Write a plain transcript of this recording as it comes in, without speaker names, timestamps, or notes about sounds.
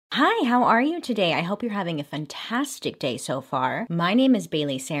Hi, how are you today? I hope you're having a fantastic day so far. My name is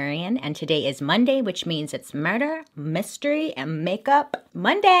Bailey Sarian, and today is Monday, which means it's Murder, Mystery, and Makeup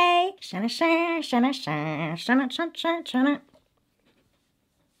Monday. Shana, shana, shana, shana, shana, shana, shana,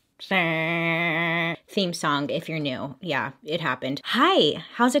 shana. Theme song if you're new. Yeah, it happened. Hi,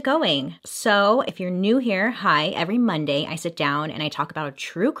 how's it going? So, if you're new here, hi. Every Monday, I sit down and I talk about a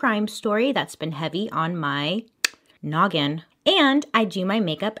true crime story that's been heavy on my noggin. And I do my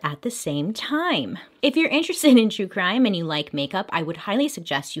makeup at the same time. If you're interested in true crime and you like makeup, I would highly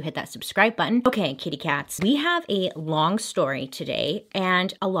suggest you hit that subscribe button. Okay, kitty cats, we have a long story today,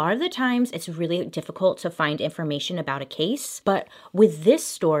 and a lot of the times it's really difficult to find information about a case. But with this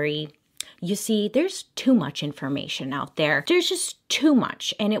story, you see, there's too much information out there. There's just too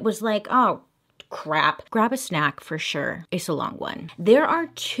much. And it was like, oh, crap. Grab a snack for sure. It's a long one. There are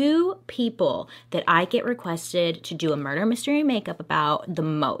two people that I get requested to do a murder mystery makeup about the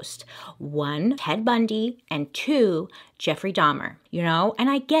most. One, Ted Bundy, and two, Jeffrey Dahmer, and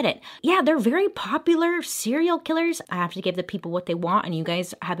I get it. Yeah, they're very popular serial killers. I have to give the people what they want, and you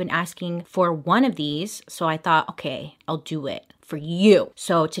guys have been asking for one of these, so I thought, okay, I'll do it for you.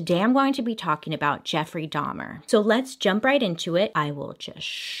 So today I'm going to be talking about Jeffrey Dahmer. So let's jump right into it. I will just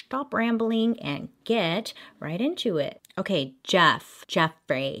stop rambling and get right into it. Okay,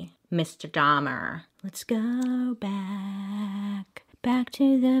 Jeffrey, Mr. Dahmer. Let's go back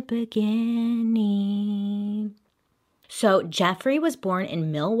to the beginning. So Jeffrey was born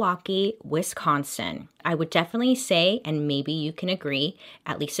in Milwaukee, Wisconsin. I would definitely say, and maybe you can agree,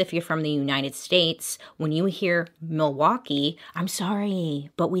 at least if you're from the United States, when you hear Milwaukee, I'm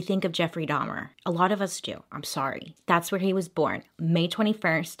sorry, but we think of Jeffrey Dahmer. A lot of us do. I'm sorry. That's where he was born, May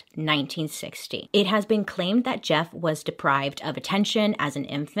 21st, 1960. It has been claimed that Jeff was deprived of attention as an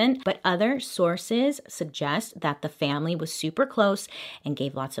infant, but other sources suggest that the family was super close and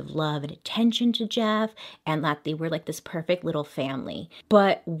gave lots of love and attention to Jeff, and that they were like this perfect little family.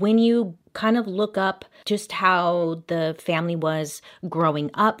 But when you kind of look up just how the family was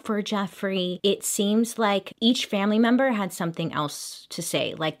growing up for Jeffrey, it seems like each family member had something else to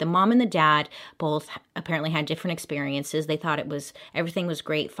say. Like the mom and the dad both apparently had different experiences. They thought everything was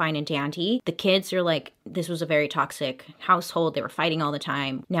great, fine and dandy. The kids are like, this was a very toxic household. They were fighting all the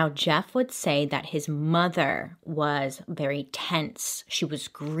time. Now, Jeff would say that his mother was very tense. She was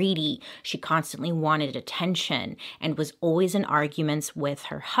greedy. She constantly wanted attention and was always in arguments with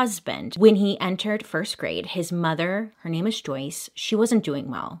her husband. When he entered first grade, his mother, her name is Joyce, she wasn't doing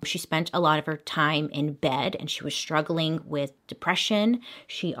well. She spent a lot of her time in bed and she was struggling with depression.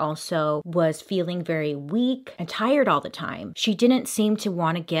 She also was feeling very weak and tired all the time. She didn't seem to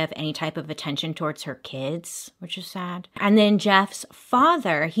want to give any type of attention towards her kids, which is sad. And then Jeff's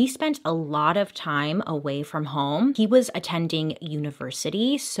father, he spent a lot of time away from home. He was attending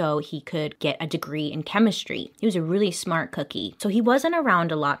university so he could get a degree in chemistry. He was a really smart cookie. So he wasn't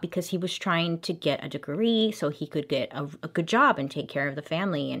around a lot because he was trying to get a degree so he could get a good job and take care of the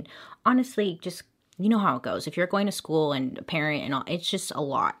family. And honestly, just you know how it goes. If you're going to school and a parent and all, it's just a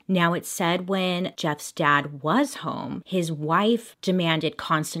lot. Now, it said when Jeff's dad was home, his wife demanded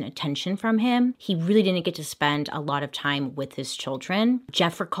constant attention from him. He really didn't get to spend a lot of time with his children.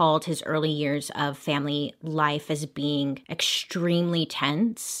 Jeff recalled his early years of family life as being extremely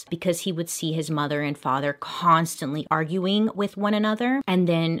tense because he would see his mother and father constantly arguing with one another. And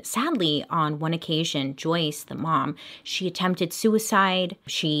then sadly, on one occasion, Joyce, the mom, she attempted suicide.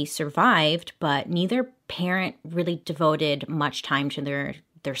 She survived, but neither parent really devoted much time to their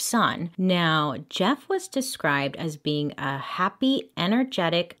son. Now, Jeff was described as being a happy,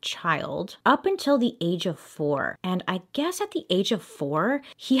 energetic child up until the age of 4. And I guess at the age of 4,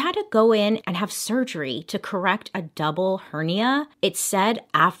 he had to go in and have surgery to correct a double hernia. It said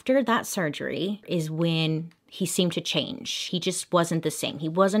after that surgery is when he seemed to change. He just wasn't the same. He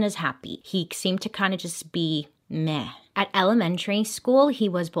wasn't as happy. He seemed to kind of just be meh. At elementary school, he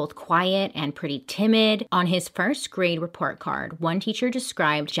was both quiet and pretty timid. On his first grade report card, one teacher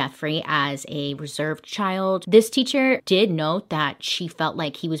described Jeffrey as a reserved child. This teacher did note that she felt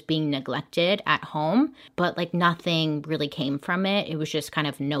like he was being neglected at home, but like nothing really came from it. It was just kind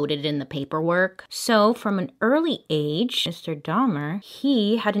of noted in the paperwork. So from an early age, Mr. Dahmer,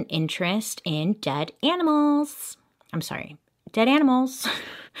 he had an interest in dead animals. I'm sorry. dead animals.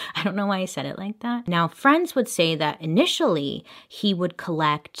 I don't know why I said it like that. Now, friends would say that initially he would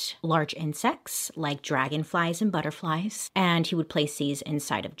collect large insects like dragonflies and butterflies, and he would place these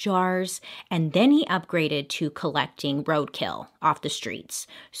inside of jars. And then he upgraded to collecting roadkill off the streets.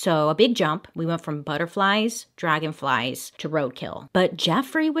 So a big jump. We went from butterflies, dragonflies to roadkill. But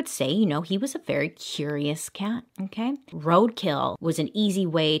Jeffrey would say, he was a very curious cat, okay? Roadkill was an easy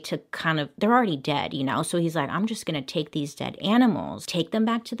way to they're already dead, So he's like, I'm just going to take these dead animals, take them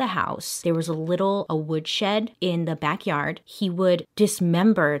back to the house. There was a woodshed in the backyard. He would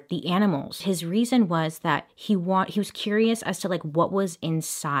dismember the animals. His reason was that he was curious as to what was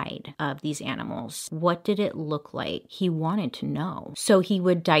inside of these animals. What did it look like? He wanted to know. So he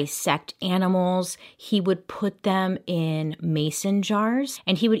would dissect animals. He would put them in mason jars,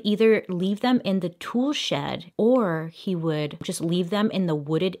 and he would either leave them in the tool shed or he would just leave them in the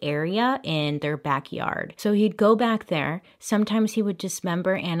wooded area in their backyard. So he'd go back there. Sometimes he would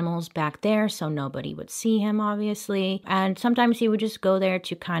dismember animals back there so nobody would see him, obviously. And sometimes he would just go there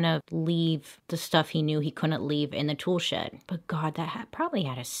to leave the stuff he knew he couldn't leave in the tool shed. But God, that probably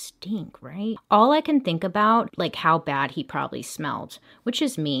had a stink, right? All I can think about, how bad he probably smelled, which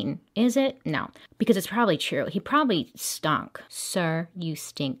is mean. Is it? No, because it's probably true. He probably stunk. Sir, you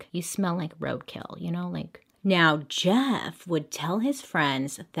stink. You smell like roadkill, Now, Jeff would tell his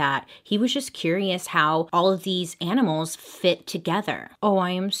friends that he was just curious how all of these animals fit together. Oh,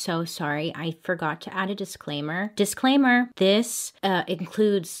 I am so sorry. I forgot to add a disclaimer. Disclaimer, this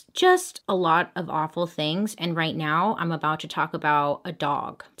includes just a lot of awful things. And right now, I'm about to talk about a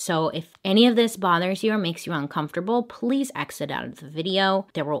dog. So if any of this bothers you or makes you uncomfortable, please exit out of the video.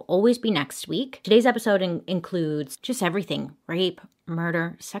 There will always be next week. Today's episode includes just everything: rape,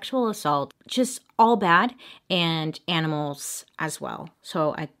 murder, sexual assault, just all bad, and animals as well.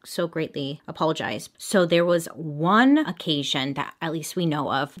 So I so greatly apologize. So there was one occasion that at least we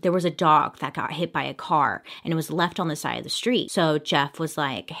know of. There was a dog that got hit by a car and it was left on the side of the street. So Jeff was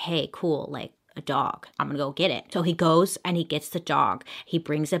like, hey, cool, a dog. I'm gonna go get it. So he goes and he gets the dog. He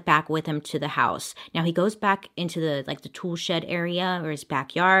brings it back with him to the house. Now he goes back into the tool shed area or his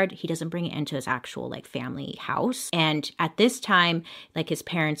backyard. He doesn't bring it into his actual family house. And at this time, his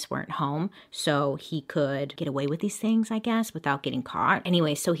parents weren't home, so he could get away with these things, I guess, without getting caught.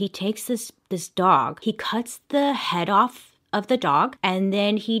 Anyway, so he takes this dog. He cuts the head off of the dog, and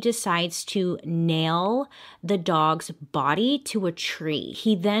then he decides to nail the dog's body to a tree.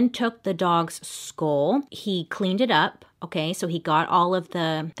 He then took the dog's skull. He cleaned it up. Okay, so he got all of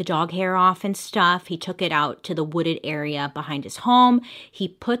the dog hair off and stuff. He took it out to the wooded area behind his home. He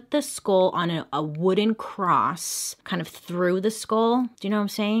put the skull on a wooden cross, through the skull. Do you know what I'm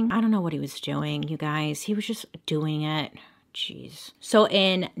saying? I don't know what he was doing, you guys. He was just doing it. Jeez. So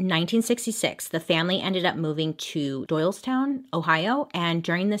in 1966, the family ended up moving to Doylestown, Ohio. And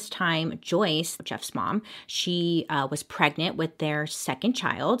during this time, Joyce, Jeff's mom, she was pregnant with their second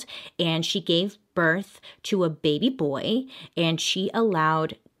child, and she gave birth to a baby boy, and she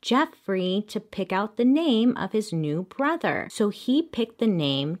allowed Jeffrey to pick out the name of his new brother. So he picked the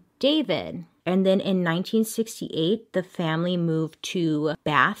name David. And then in 1968, the family moved to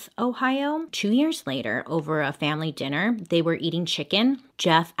Bath, Ohio. 2 years later, over a family dinner, they were eating chicken.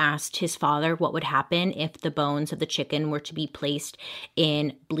 Jeff asked his father what would happen if the bones of the chicken were to be placed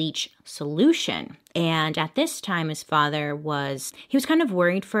in bleach solution. And at this time, his father was kind of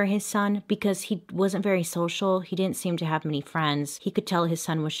worried for his son because he wasn't very social. He didn't seem to have many friends. He could tell his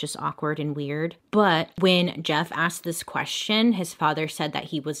son was just awkward and weird. But when Jeff asked this question, his father said that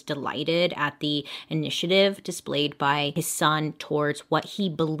he was delighted at the initiative displayed by his son towards what he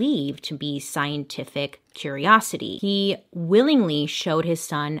believed to be scientific curiosity. He willingly showed his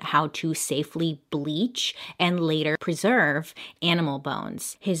son how to safely bleach and later preserve animal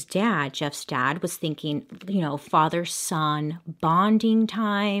bones. His dad, Jeff's dad, was thinking, father-son bonding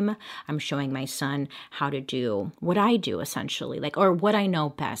time. I'm showing my son how to do what I do, essentially, or what I know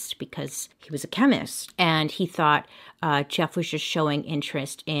best, because he was a chemist. And he thought Jeff was just showing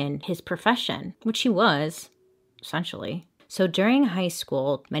interest in his profession, which he was, essentially. So during high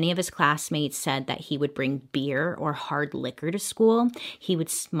school, many of his classmates said that he would bring beer or hard liquor to school. He would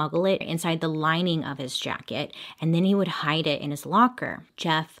smuggle it inside the lining of his jacket, and then he would hide it in his locker.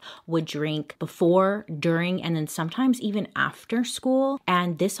 Jeff would drink before, during, and then sometimes even after school.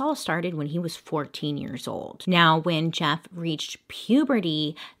 And this all started when he was 14 years old. Now, when Jeff reached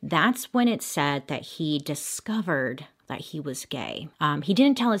puberty, that's when it said that he discovered that he was gay. He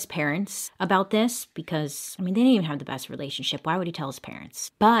didn't tell his parents about this because, I mean, they didn't even have the best relationship. Why would he tell his parents?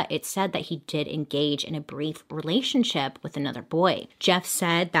 But it said that he did engage in a brief relationship with another boy. Jeff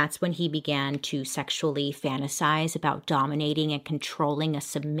said that's when he began to sexually fantasize about dominating and controlling a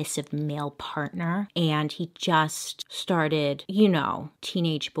submissive male partner. And he just started,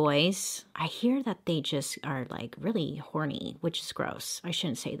 teenage boys. I hear that they just are like really horny, which is gross. I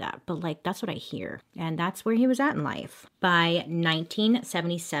shouldn't say that, but like that's what I hear. And that's where he was at in life. By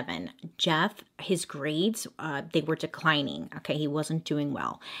 1977, Jeff, his grades, they were declining. Okay, he wasn't doing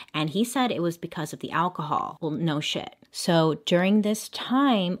well. And he said it was because of the alcohol. Well, no shit. So during this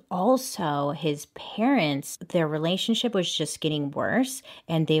time, also his parents, their relationship was just getting worse,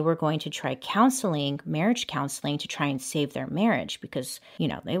 and they were going to try counseling, marriage counseling, to try and save their marriage because,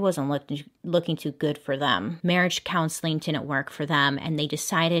 they wasn't looking too good for them. Marriage counseling didn't work for them, and they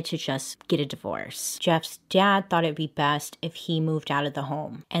decided to just get a divorce. Jeff's dad thought it'd be best if he moved out of the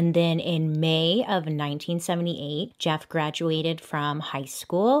home. And then in May of 1978, Jeff graduated from high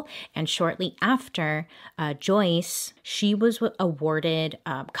school, and shortly after, Joyce, she was awarded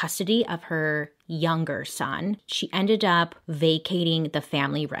custody of her younger son. She ended up vacating the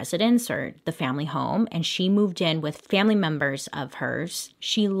family residence or the family home, and she moved in with family members of hers.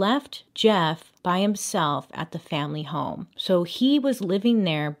 She left Jeff by himself at the family home. So he was living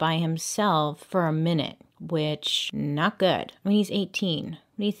there by himself for a minute, which not good. I mean, he's 18. What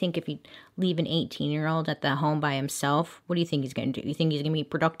do you think if you leave an 18-year-old at the home by himself? What do you think he's going to do? You think he's going to be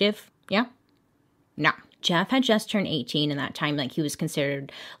productive? Yeah? No. Jeff had just turned 18 in that time, like he was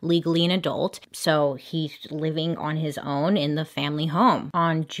considered legally an adult. So he's living on his own in the family home.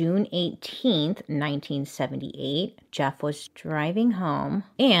 On June 18th, 1978, Jeff was driving home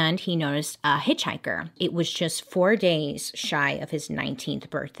and he noticed a hitchhiker. It was just 4 days shy of his 19th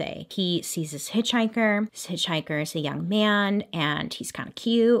birthday. He sees this hitchhiker. This hitchhiker is a young man and he's kind of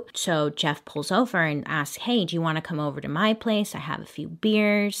cute. So Jeff pulls over and asks, hey, do you want to come over to my place? I have a few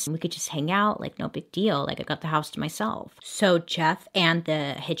beers. We could just hang out, like no big deal. Like I got the house to myself. So Jeff and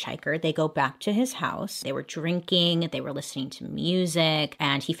the hitchhiker, they go back to his house. They were drinking, they were listening to music,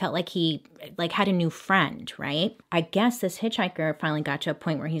 and he felt like he had a new friend, right? I guess this hitchhiker finally got to a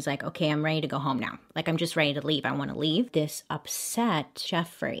point where he's like, okay, I'm ready to go home now. Like I'm just ready to leave. I want to leave. This upset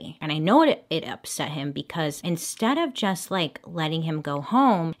Jeffrey. And I know it upset him because instead of just like letting him go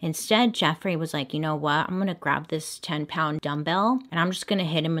home, instead Jeffrey was like, you know what? I'm going to grab this 10-pound dumbbell and I'm just going to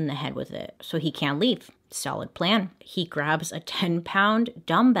hit him in the head with it so he can't leave. Solid plan. He grabs a 10-pound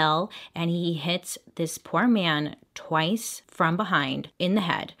dumbbell and he hits this poor man twice from behind in the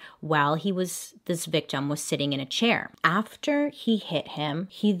head while this victim was sitting in a chair. After he hit him,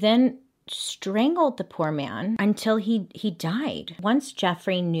 he then strangled the poor man until he died. Once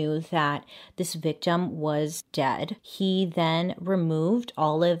Jeffrey knew that this victim was dead, he then removed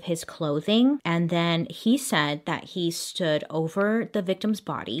all of his clothing, and then he said that he stood over the victim's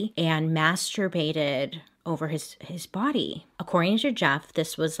body and masturbated over his body. According to Jeff,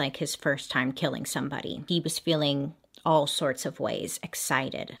 this was like his first time killing somebody. He was feeling all sorts of ways,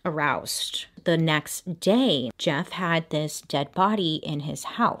 excited, aroused. The next day, Jeff had this dead body in his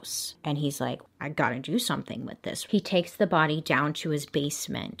house, and he's like, I gotta do something with this. He takes the body down to his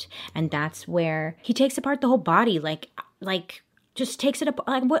basement, and that's where he takes apart the whole body, like just takes it up.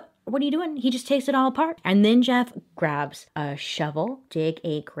 Like, what are you doing? He just takes it all apart. And then Jeff grabs a shovel, dig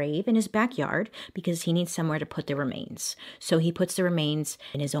a grave in his backyard because he needs somewhere to put the remains. So he puts the remains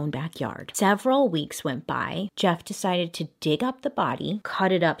in his own backyard. Several weeks went by. Jeff decided to dig up the body,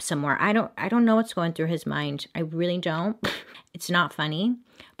 cut it up somewhere. I don't know what's going through his mind. I really don't. It's not funny,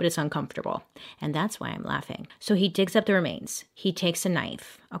 but it's uncomfortable. And that's why I'm laughing. So he digs up the remains. He takes a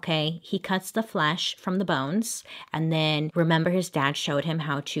knife, okay? He cuts the flesh from the bones. And then remember his dad showed him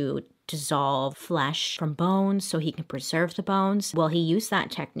how to dissolve flesh from bones so he can preserve the bones. Well, he used that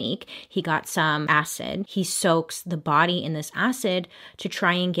technique. He got some acid. He soaks the body in this acid to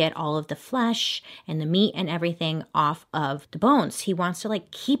try and get all of the flesh and the meat and everything off of the bones. He wants to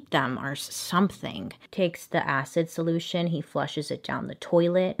like keep them or something. Takes the acid solution. He flushes it down the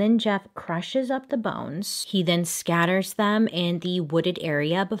toilet. Then Jeff crushes up the bones. He then scatters them in the wooded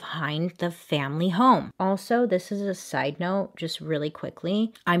area behind the family home. Also, this is a side note, just really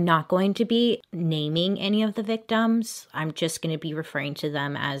quickly. I'm not going to be naming any of the victims. I'm just going to be referring to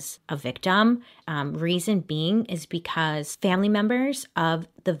them as a victim. Reason being is because family members of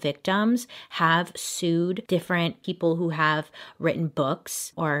the victims have sued different people who have written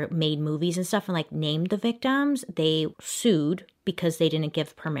books or made movies and stuff and like named the victims. They sued because they didn't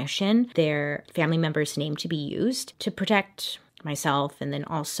give permission their family member's name to be used to protect myself and then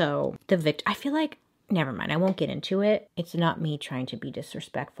also the victim. I feel like Never mind, I won't get into it. It's not me trying to be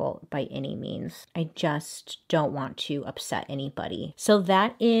disrespectful by any means. I just don't want to upset anybody. So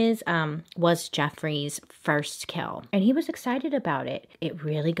that was Jeffrey's first kill. And he was excited about it. It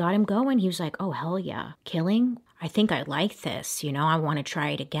really got him going. He was like, oh, hell yeah. Killing? I think I like this. I want to try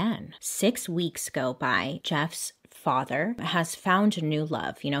it again. 6 weeks go by. Jeff's father has found a new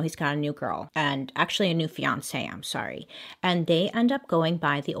love. He's got a new girl and actually a new fiance, I'm sorry. And they end up going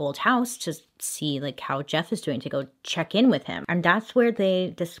by the old house to see how Jeff is doing, to go check in with him. And that's where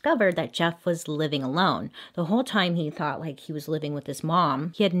they discovered that Jeff was living alone. The whole time he thought he was living with his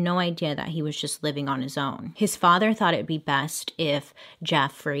mom. He had no idea that he was just living on his own. His father thought it would be best if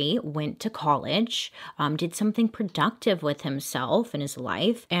Jeffrey went to college, did something productive with himself and his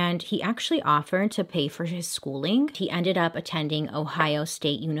life, and he actually offered to pay for his schooling. He ended up attending Ohio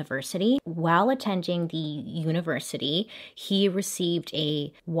State University. While attending the university, he received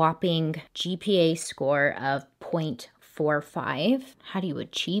a whopping GPA score of 0.45. How do you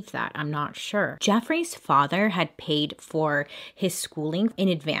achieve that? I'm not sure. Jeffrey's father had paid for his schooling in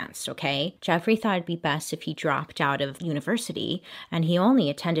advance, okay? Jeffrey thought it'd be best if he dropped out of university, and he only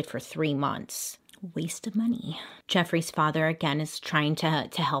attended for 3 months. Waste of money. Jeffrey's father, again, is trying to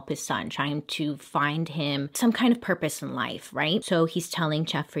help his son, trying to find him some kind of purpose in life, right? So he's telling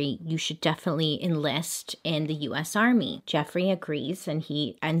Jeffrey, you should definitely enlist in the U.S. Army. Jeffrey agrees, and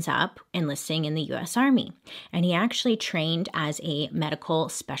he ends up enlisting in the U.S. Army. And he actually trained as a medical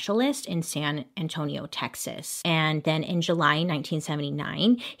specialist in San Antonio, Texas. And then in July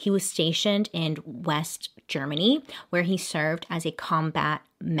 1979, he was stationed in West Germany, where he served as a combat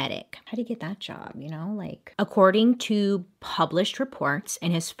medic. How do you get that job? According to published reports,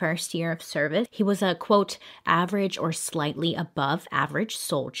 in his first year of service, he was a, quote, average or slightly above average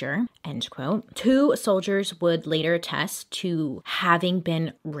soldier, end quote. 2 soldiers would later attest to having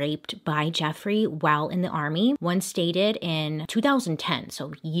been raped by Jeffrey while in the army. One stated in 2010,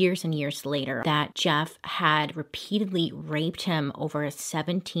 so years and years later, that Jeff had repeatedly raped him over a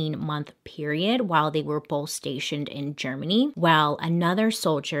 17-month period while they were both stationed in Germany, while another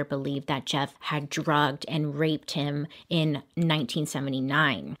soldier believed that Jeff had drugged and raped him in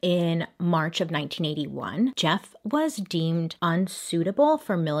 1979. In March of 1981, Jeff was deemed unsuitable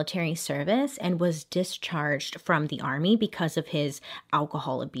for military service and was discharged from the army because of his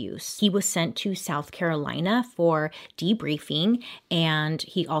alcohol abuse. He was sent to South Carolina for debriefing, and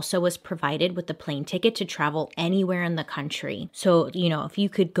he also was provided with a plane ticket to travel anywhere in the country. So, if you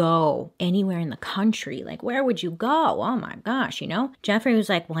could go anywhere in the country, where would you go? Oh my gosh, Jeffrey was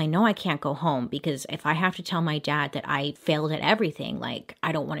like, well, I know I can't go home because if I have to tell my dad that I failed at everything,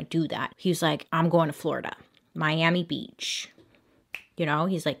 I don't want to do that. He was like, I'm going to Florida, Miami Beach.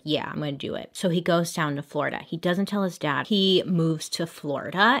 He's like, yeah, I'm going to do it. So he goes down to Florida. He doesn't tell his dad. He moves to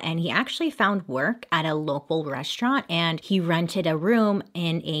Florida, and he actually found work at a local restaurant, and he rented a room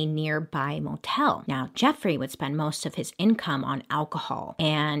in a nearby motel. Now, Jeffrey would spend most of his income on alcohol,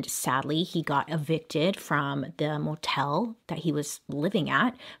 and sadly, he got evicted from the motel that he was living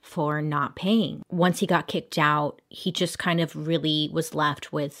at for not paying. Once he got kicked out, he just kind of really was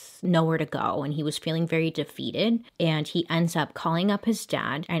left with nowhere to go, and he was feeling very defeated, and he ends up calling up his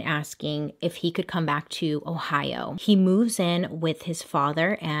dad and asking if he could come back to Ohio. He moves in with his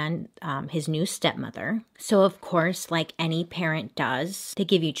father and his new stepmother. So of course, like any parent does, they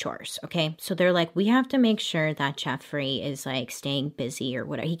give you chores, okay? So they're like, we have to make sure that Jeffrey is staying busy or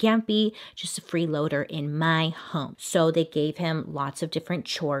whatever. He can't be just a freeloader in my home. So they gave him lots of different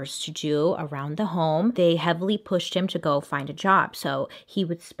chores to do around the home. They heavily pushed him to go find a job. So he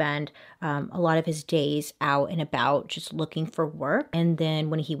would spend a lot of his days out and about just looking for work. And then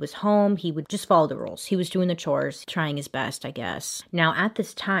when he was home, he would just follow the rules. He was doing the chores, trying his best, I guess. Now, at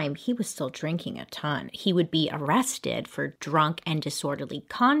this time, he was still drinking a ton. He would be arrested for drunk and disorderly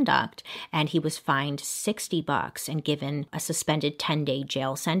conduct, and he was fined $60 and given a suspended 10-day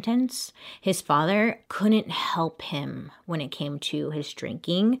jail sentence. His father couldn't help him when it came to his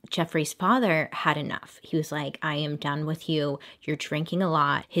drinking. Jeffrey's father had enough. He was like, I am done with you. You're drinking a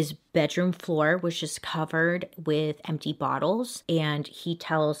lot. His bedroom floor was just covered with empty bottles. And he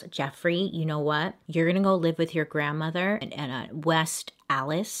tells Jeffrey, you know what? You're going to go live with your grandmother in West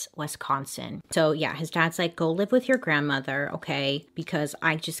Allis, Wisconsin. So yeah, his dad's like, go live with your grandmother, okay? Because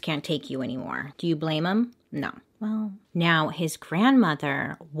I just can't take you anymore. Do you blame him? No. Well, now his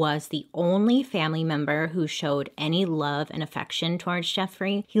grandmother was the only family member who showed any love and affection towards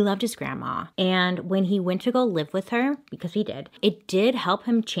Jeffrey. He loved his grandma. And when he went to go live with her, because he did, it did help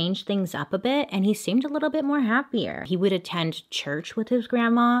him change things up a bit, and he seemed a little bit more happier. He would attend church with his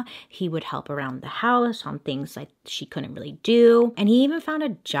grandma. He would help around the house on things like she couldn't really do. And he even found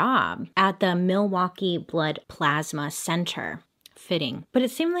a job at the Milwaukee Blood Plasma Center. Fitting. But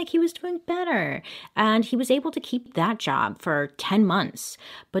it seemed like he was doing better, and he was able to keep that job for 10 months,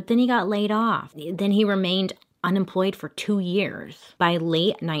 but then he got laid off. Then he remained unemployed for 2 years. By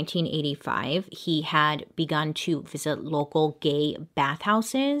late 1985, he had begun to visit local gay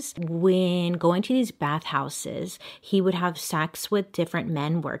bathhouses. When going to these bathhouses, he would have sex with different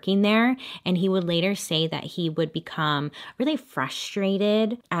men working there, and he would later say that he would become really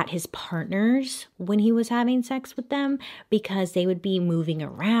frustrated at his partners when he was having sex with them because they would be moving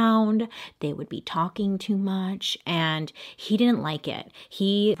around, they would be talking too much, and he didn't like it.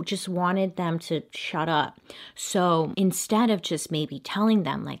 He just wanted them to shut up. So instead of just maybe telling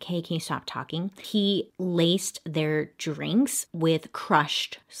them like, hey, can you stop talking? He laced their drinks with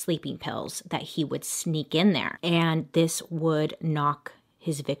crushed sleeping pills that he would sneak in there. And this would knock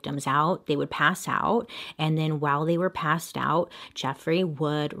his victims out. They would pass out. And then while they were passed out, Jeffrey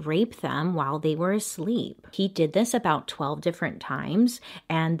would rape them while they were asleep. He did this about 12 different times.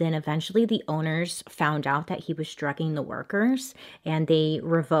 And then eventually the owners found out that he was drugging the workers, and they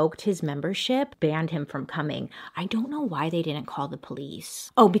revoked his membership, banned him from coming. I don't know why they didn't call the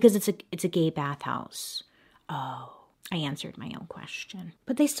police. Oh, because it's a gay bathhouse. Oh. I answered my own question.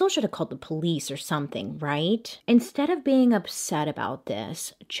 But they still should have called the police or something, right? Instead of being upset about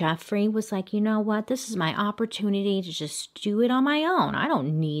this, Jeffrey was like, you know what? This is my opportunity to just do it on my own. I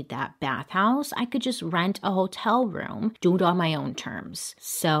don't need that bathhouse. I could just rent a hotel room, do it on my own terms.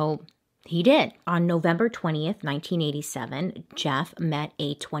 So he did. On November 20th, 1987, Jeff met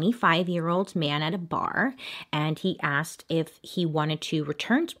a 25-year-old man at a bar, and he asked if he wanted to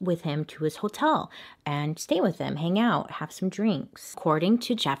return with him to his hotel and stay with him, hang out, have some drinks. According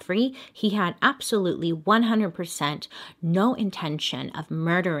to Jeffrey, he had absolutely 100% no intention of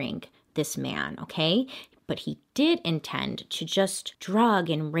murdering this man, okay? But he did intend to just drug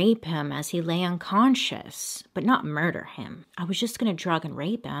and rape him as he lay unconscious, but not murder him. I was just going to drug and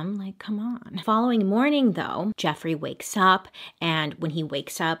rape him, like, come on. Following morning, though, Jeffrey wakes up, and when he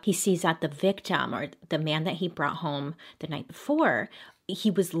wakes up, he sees that the victim, or the man that he brought home the night before,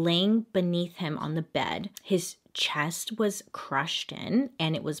 he was laying beneath him on the bed. His chest was crushed in,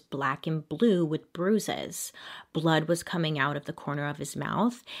 and it was black and blue with bruises. Blood was coming out of the corner of his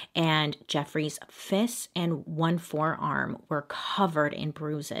mouth, and Jeffrey's fists and one forearm were covered in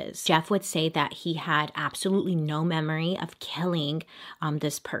bruises. Jeff would say that he had absolutely no memory of killing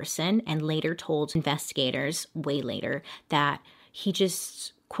this person, and later told investigators, way later, that he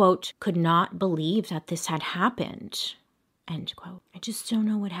just, quote, could not believe that this had happened. End quote. I just don't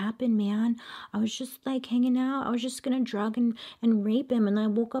know what happened, man. I was just like hanging out. I was just gonna drug and rape him, and I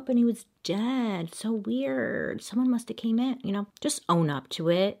woke up and he was dead. So weird. Someone must have came in, you know. Just own up to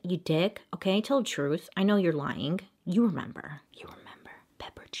it, you dick. Okay, tell the truth. I know you're lying. You remember.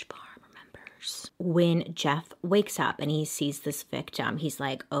 Pepperidge Farm remembers. When Jeff wakes up and he sees this victim, he's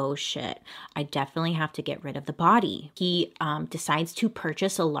like, oh shit, I definitely have to get rid of the body. He decides to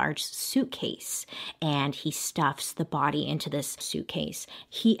purchase a large suitcase, and he stuffs the body into this suitcase.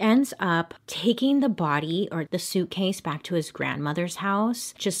 He ends up taking the body or the suitcase back to his grandmother's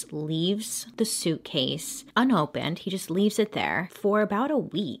house, just leaves the suitcase unopened. He just leaves it there for about a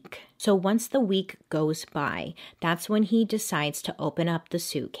week. So once the week goes by, that's when he decides to open up the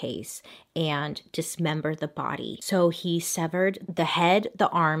suitcase and dismember the body. So he severed the head, the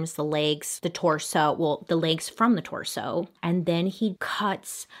arms, the legs, the torso, well, the legs from the torso, and then he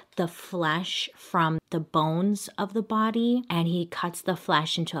cuts the flesh from the bones of the body, and he cuts the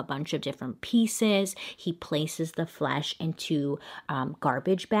flesh into a bunch of different pieces. He places the flesh into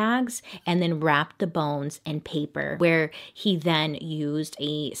garbage bags and then wrapped the bones in paper, where he then used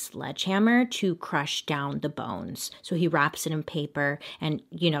a sledgehammer to crush down the bones. So he wraps it in paper, and,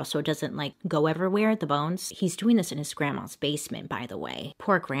 you know, so it doesn't like go everywhere, the bones. He's doing this in his grandma's basement, by the way.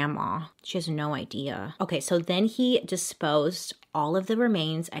 Poor grandma. She has no idea. Okay, so then he disposed all of the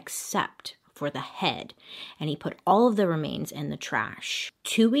remains except for the head, and he put all of the remains in the trash.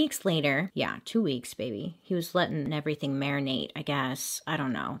 2 weeks later, 2 weeks, baby. He was letting everything marinate, I guess. I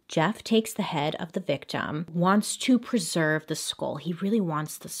don't know. Jeff takes the head of the victim, wants to preserve the skull. He really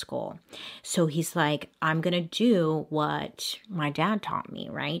wants the skull. So he's like, I'm going to do what my dad taught me,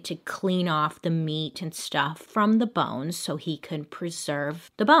 right? To clean off the meat and stuff from the bones so he could preserve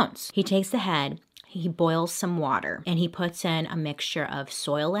the bones. He takes the head, he boils some water and he puts in a mixture of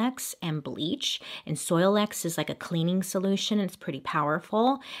Soilex and bleach. And Soilex is like a cleaning solution. It's pretty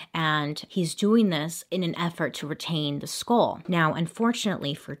powerful. And he's doing this in an effort to retain the skull. Now,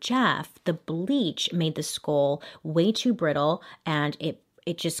 unfortunately for Jeff, the bleach made the skull way too brittle and it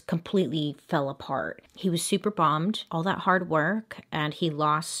just completely fell apart. He was super bummed, all that hard work, and he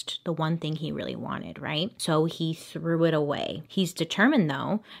lost the one thing he really wanted, right? So he threw it away. He's determined,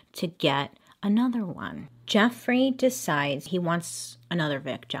 though, to get another one. Jeffrey decides he wants another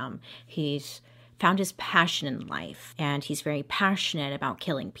victim. He's found his passion in life, and he's very passionate about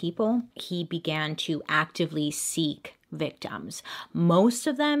killing people. He began to actively seek victims. Most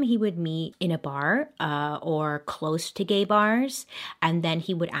of them he would meet in a bar or close to gay bars, and then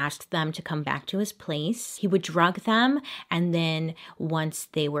he would ask them to come back to his place. He would drug them, and then once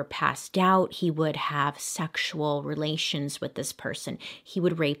they were passed out, he would have sexual relations with this person. He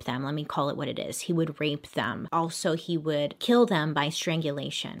would rape them. Let me call it what it is. He would rape them. Also, he would kill them by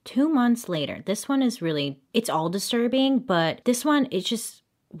strangulation. 2 months later, this one is really, it's all disturbing, but this one, it's just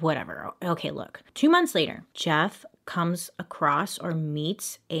whatever. Okay, look. 2 months later, Jeff comes across or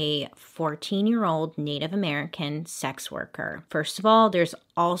meets a 14-year-old Native American sex worker. First of all, there's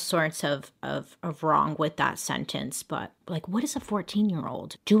all sorts of wrong with that sentence, but like, what is a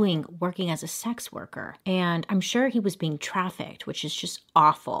 14-year-old doing working as a sex worker? And I'm sure he was being trafficked, which is just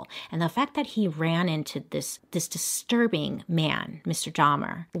awful. And the fact that he ran into this disturbing man, Mr.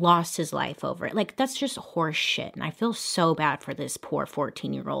 Dahmer, lost his life over it, like, that's just horse shit. And I feel so bad for this poor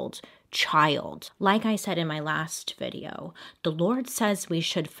 14-year-old child. Like I said in my last video, the Lord says we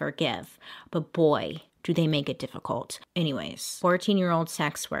should forgive, but boy, do they make it difficult. Anyways, 14-year-old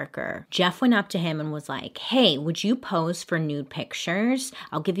sex worker. Jeff went up to him and was like, hey, would you pose for nude pictures?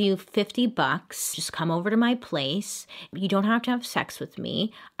 I'll give you $50. Just come over to my place. You don't have to have sex with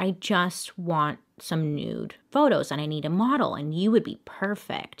me. I just want some nude photos and I need a model and you would be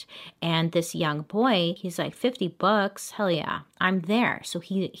perfect. And this young boy, he's like, $50? Hell yeah, I'm there. So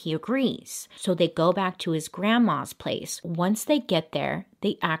he agrees. So they go back to his grandma's place. Once they get there,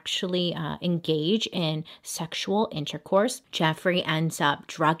 they actually engage in sexual intercourse. Jeffrey ends up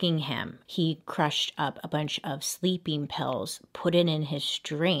drugging him. He crushed up a bunch of sleeping pills, put it in his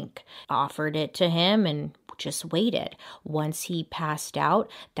drink, offered it to him, and just waited. Once he passed out,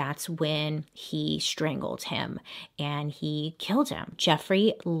 that's when he strangled him and he killed him.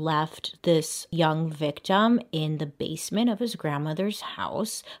 Jeffrey left this young victim in the basement of his grandmother's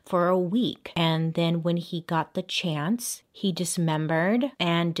house for a week. And then when he got the chance, he dismembered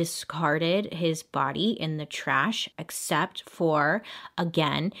and discarded his body in the trash, except for,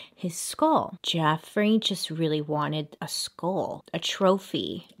 again, his skull. Jeffrey just really wanted a skull, a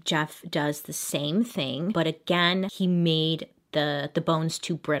trophy. Jeff does the same thing, but again, he made the bones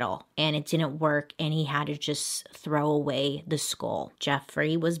too brittle and it didn't work and he had to just throw away the skull.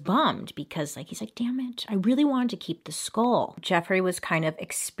 Jeffrey was bummed because he's like, damn it, I really wanted to keep the skull. Jeffrey was kind of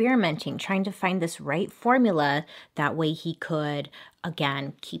experimenting, trying to find this right formula that way he could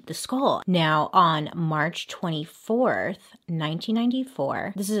again keep the skull. Now on March 24th,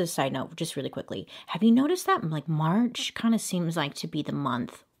 1994, this is a side note just really quickly. Have you noticed that March kind of seems like to be the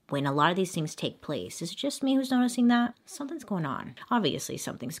month when a lot of these things take place? Is it just me who's noticing that? Something's going on. Obviously,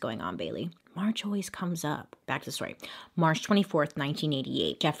 something's going on, Bailey. March always comes up. Back to the story. March 24th,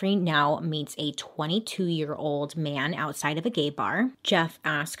 1988. Jeffrey now meets a 22-year-old man outside of a gay bar. Jeff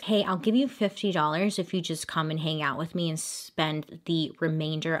asks, hey, I'll give you $50 if you just come and hang out with me and spend the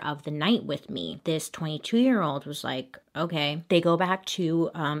remainder of the night with me. This 22-year-old was like, okay. They go back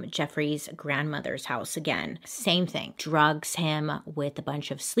to Jeffrey's grandmother's house again. Same thing. Drugs him with a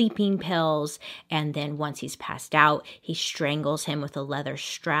bunch of sleeping pills. And then once he's passed out, he strangles him with a leather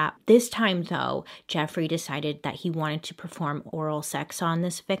strap. This time, though, Jeffrey decided that he wanted to perform oral sex on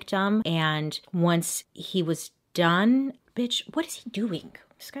this victim. And once he was done, bitch, what is he doing?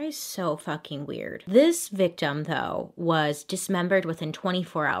 This guy's so fucking weird. This victim, though, was dismembered within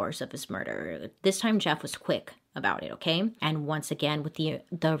 24 hours of his murder. This time, Jeff was quick about it, okay? And once again, with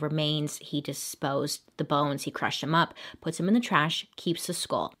the remains, he disposed the bones, he crushed them up, puts them in the trash, keeps the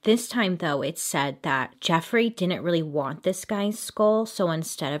skull. This time, though, it's said that Jeffrey didn't really want this guy's skull, so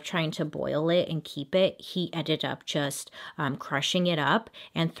instead of trying to boil it and keep it, he ended up just crushing it up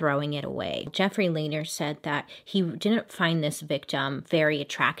and throwing it away. Jeffrey later said that he didn't find this victim very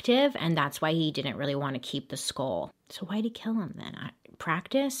attractive, and that's why he didn't really want to keep the skull. So why'd he kill him then?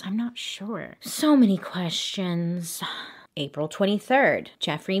 Practice? I'm not sure. So many questions. April 23rd,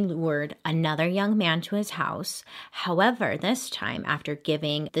 Jeffrey lured another young man to his house. However, this time, after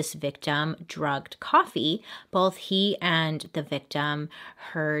giving this victim drugged coffee, both he and the victim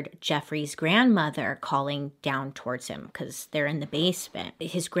heard Jeffrey's grandmother calling down towards him because they're in the basement.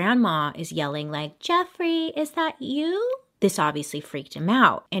 His grandma is yelling like, "Jeffrey, is that you?" This obviously freaked him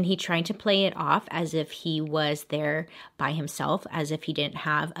out, and he tried to play it off as if he was there by himself, as if he didn't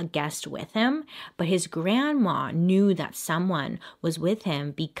have a guest with him. But his grandma knew that someone was with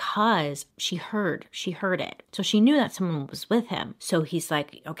him because she heard it. So she knew that someone was with him. So he's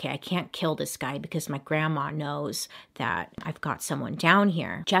like, okay, I can't kill this guy because my grandma knows that I've got someone down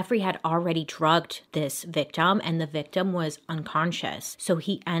here. Jeffrey had already drugged this victim, and the victim was unconscious. So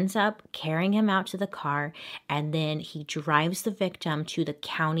he ends up carrying him out to the car, and then he drives the victim to the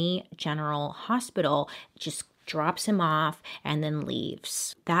county general hospital, just drops him off, and then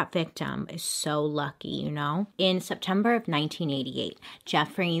leaves. That victim is so lucky, you know? In September of 1988,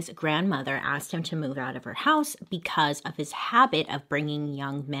 Jeffrey's grandmother asked him to move out of her house because of his habit of bringing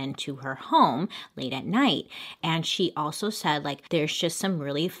young men to her home late at night. And she also said, like, there's just some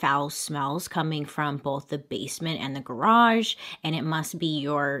really foul smells coming from both the basement and the garage, and it must be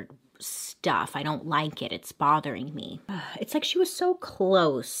your stuff. I don't like it. It's bothering me. It's like she was so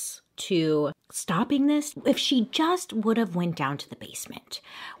close to stopping this. If she just would have went down to the basement,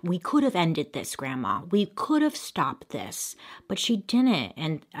 we could have ended this, Grandma. We could have stopped this, but she didn't.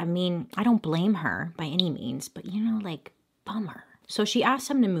 And I mean, I don't blame her by any means, but you know, like, bummer. So she asked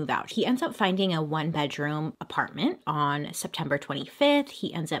him to move out. He ends up finding a 1-bedroom apartment on September 25th.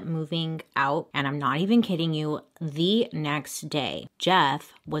 He ends up moving out, and I'm not even kidding you, the next day,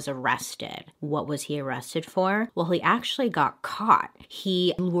 Jeff was arrested. What was he arrested for? Well, he actually got caught.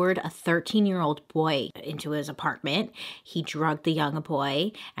 He lured a 13-year-old boy into his apartment. He drugged the young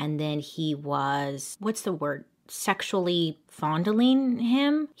boy, and then he was, sexually fondling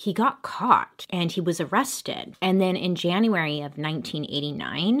him. He got caught and he was arrested. And then in January of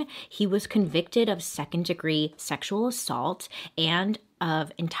 1989, he was convicted of second-degree sexual assault and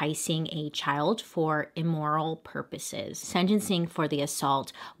of enticing a child for immoral purposes. Sentencing for the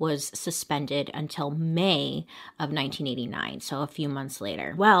assault was suspended until May of 1989, so a few months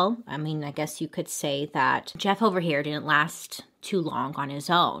later. Well, I mean, I guess you could say that Jeff over here didn't last too long on his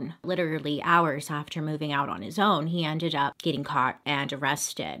own. Literally hours after moving out on his own, he ended up getting caught and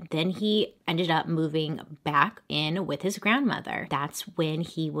arrested. Then he ended up moving back in with his grandmother. That's when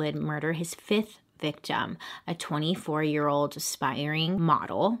he would murder his fifth victim, a 24-year-old aspiring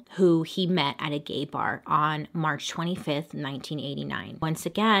model who he met at a gay bar on March 25th, 1989. Once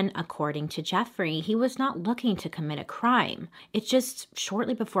again, according to Jeffrey, he was not looking to commit a crime. It's just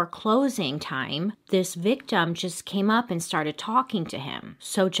shortly before closing time, this victim just came up and started talking to him.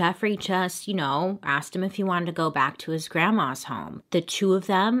 So Jeffrey just, asked him if he wanted to go back to his grandma's home. The two of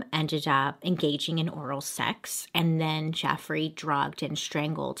them ended up engaging in oral sex, and then Jeffrey drugged and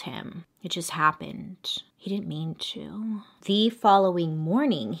strangled him. It just happened. He didn't mean to. The following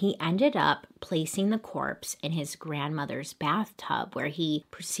morning, he ended up placing the corpse in his grandmother's bathtub, where he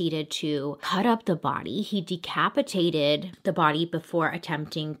proceeded to cut up the body. He decapitated the body before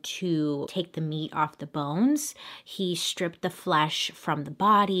attempting to take the meat off the bones. He stripped the flesh from the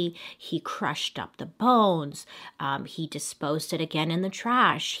body. He crushed up the bones. He disposed it again in the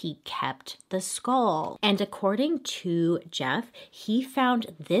trash. He kept the skull. And according to Jeff, he found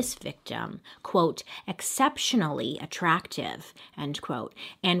this victim, quote, exceptionally attractive, end quote,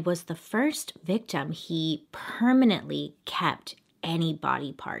 and was the first victim he permanently kept any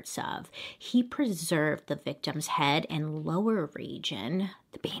body parts of. He preserved the victim's head and lower region,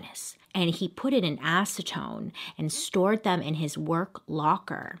 the penis, and he put it in acetone and stored them in his work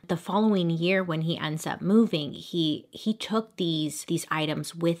locker. The following year, when he ends up moving, he took these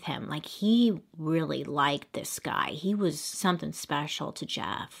items with him. Like, he really liked this guy. He was something special to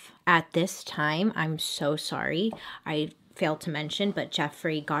Jeff. At this time, I'm so sorry, I failed to mention, but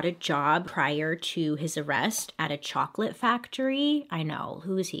Jeffrey got a job prior to his arrest at a chocolate factory. I know,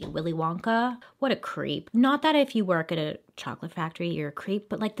 who is he? Willy Wonka? What a creep. Not that if you work at a chocolate factory, you're a creep,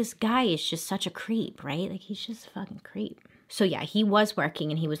 but like, this guy is just such a creep, right? Like, he's just a fucking creep. So yeah, he was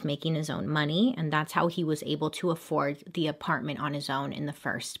working and he was making his own money, and that's how he was able to afford the apartment on his own in the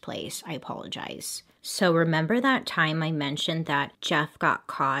first place. I apologize. So remember that time I mentioned that Jeff got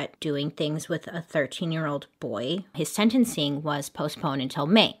caught doing things with a 13-year-old boy? His sentencing was postponed until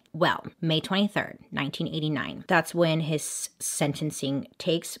May. Well, May 23rd, 1989. That's when his sentencing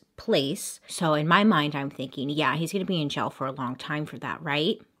takes place. So in my mind, I'm thinking, yeah, he's going to be in jail for a long time for that,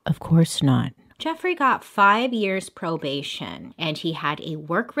 right? Of course not. Jeffrey got 5 years probation, and he had a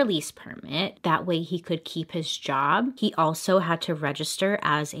work release permit. That way he could keep his job. He also had to register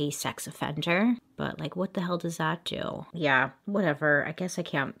as a sex offender. But like, what the hell does that do? Yeah, whatever. I guess I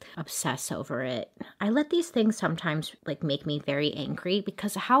can't obsess over it. I let these things sometimes like make me very angry,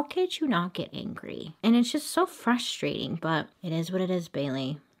 because how could you not get angry? And it's just so frustrating, but it is what it is,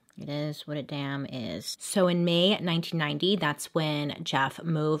 Bailey. It is what it damn is. So in May 1990, that's when Jeff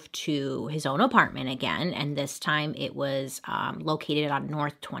moved to his own apartment again. And this time it was located on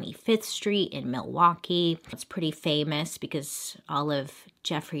North 25th Street in Milwaukee. It's pretty famous because all of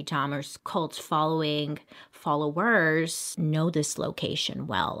Jeffrey Dahmer's cult followers know this location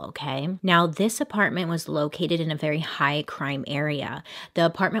well, okay? Now, this apartment was located in a very high crime area. The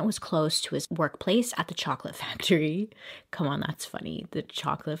apartment was close to his workplace at the chocolate factory. Come on, that's funny. The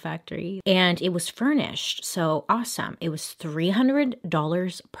chocolate factory. And it was furnished. So awesome. It was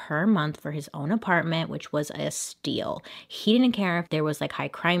 $300 per month for his own apartment, which was a steal. He didn't care if there was like high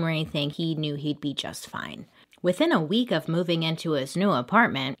crime or anything. He knew he'd be just fine. Within a week of moving into his new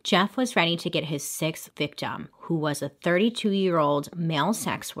apartment, Jeff was ready to get his 6th victim, who was a 32-year-old male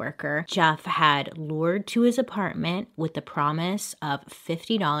sex worker. Jeff had lured to his apartment with the promise of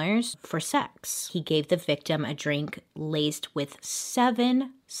 $50 for sex. He gave the victim a drink laced with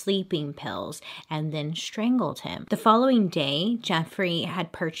 7 sleeping pills and then strangled him. The following day, Jeffrey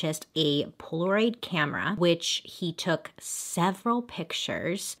had purchased a Polaroid camera, which he took several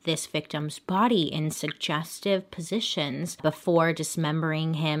pictures of this victim's body in suggestive positions before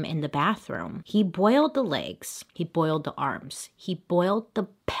dismembering him in the bathroom. He boiled the legs, he boiled the arms, he boiled the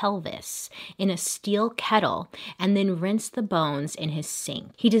pelvis in a steel kettle and then rinsed the bones in his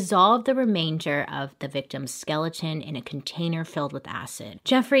sink. He dissolved the remainder of the victim's skeleton in a container filled with acid.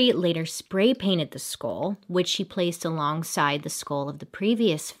 Jeffrey later spray painted the skull, which he placed alongside the skull of the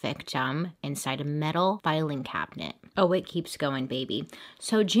previous victim inside a metal filing cabinet. Oh, it keeps going, baby.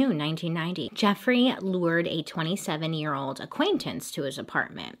 So June 1990, Jeffrey lured a 27-year-old acquaintance to his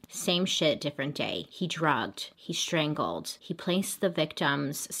apartment. Same shit, different day. He drugged, he strangled, he placed the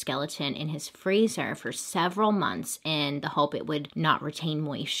victim's skeleton in his freezer for several months in the hope it would not retain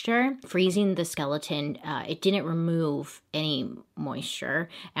moisture. Freezing the skeleton, it didn't remove any moisture,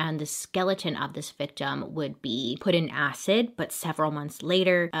 and the skeleton of this victim would be put in acid, but several months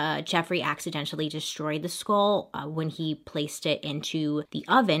later, Jeffrey accidentally destroyed the skull when he placed it into the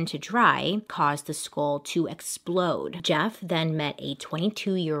oven to dry, caused the skull to explode. Jeff then met a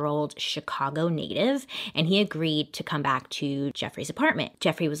 22-year-old Chicago native, and he agreed to come back to Jeffrey's apartment.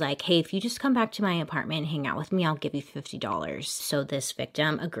 Jeffrey was like, hey, if you just come back to my apartment and hang out with me, I'll give you $50. So this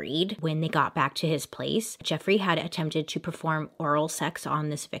victim agreed. When they got back to his place, Jeffrey had attempted to perform oral sex on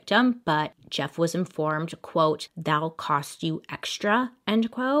this victim, but Jeff was informed, quote, "That'll cost you extra," end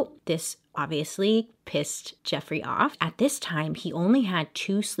quote. This obviously pissed Jeffrey off. At this time, he only had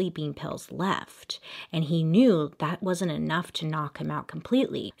 2 sleeping pills left, and he knew that wasn't enough to knock him out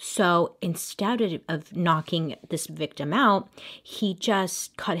completely. So instead of knocking this victim out, he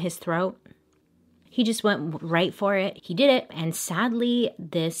just cut his throat. He just went right for it. He did it, and sadly,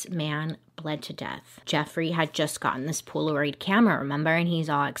 this man bled to death. Jeffrey had just gotten this Polaroid camera, remember? And he's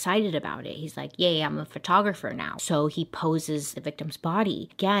all excited about it. He's like, yay, I'm a photographer now. So he poses the victim's body.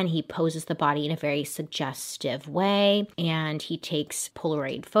 Again, he poses the body in a very suggestive way, and he takes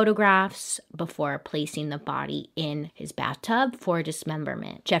Polaroid photographs before placing the body in his bathtub for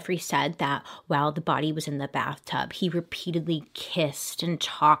dismemberment. Jeffrey said that while the body was in the bathtub, he repeatedly kissed and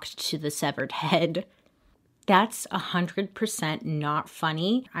talked to the severed head. That's 100% not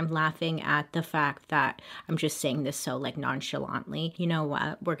funny. I'm laughing at the fact that I'm just saying this so like nonchalantly. You know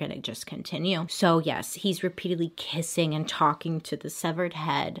what? We're going to just continue. So yes, he's repeatedly kissing and talking to the severed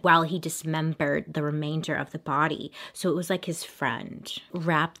head while he dismembered the remainder of the body. So it was like his friend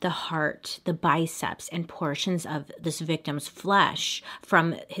wrapped the heart, the biceps, and portions of this victim's flesh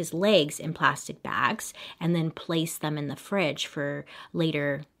from his legs in plastic bags and then placed them in the fridge for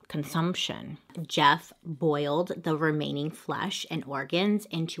later consumption. Jeff boiled the remaining flesh and organs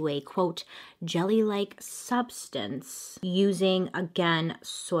into a, quote, jelly-like substance using, again,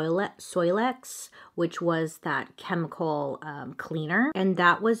 Soilex, which was that chemical cleaner, and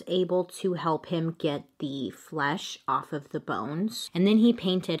that was able to help him get the flesh off of the bones. And then he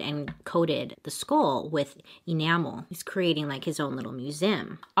painted and coated the skull with enamel. He's creating like his own little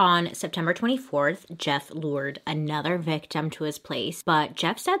museum. On September 24th, Jeff lured another victim to his place, but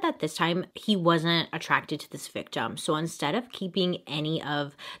Jeff said that this time he wasn't attracted to this victim. So instead of keeping any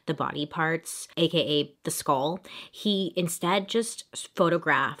of the body parts, aka the skull, he instead just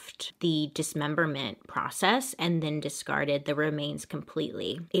photographed the dismemberment treatment process and then discarded the remains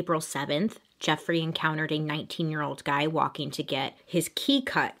completely. April 7th, Jeffrey encountered a 19-year-old guy walking to get his key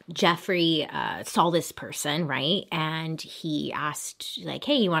cut. Jeffrey saw this person, right? And he asked, like,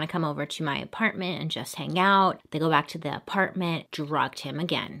 hey, you want to come over to my apartment and just hang out? They go back to the apartment, drugged him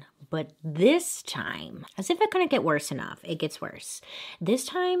again. But this time, as if it couldn't get worse enough, it gets worse. This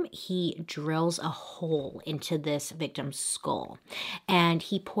time, he drills a hole into this victim's skull and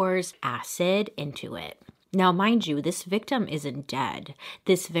he pours acid into it. Now, mind you, this victim isn't dead.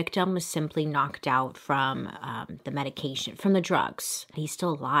 This victim was simply knocked out from the medication, from the drugs. He's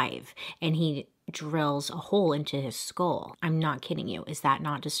still alive, and he drills a hole into his skull. I'm not kidding you. Is that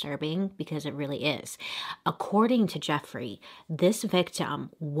not disturbing? Because it really is. According to Jeffrey, this victim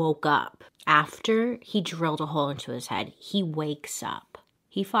woke up. After he drilled a hole into his head, he wakes up.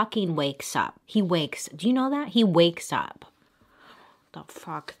 He fucking wakes up. He wakes. Do you know that? He wakes up. The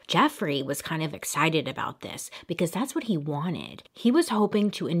fuck? Jeffrey was kind of excited about this because that's what he wanted. He was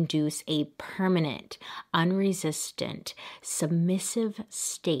hoping to induce a permanent, unresistant, submissive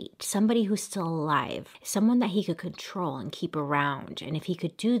state. Somebody who's still alive. Someone that he could control and keep around. And if he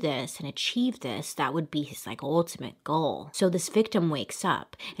could do this and achieve this, that would be his like ultimate goal. So this victim wakes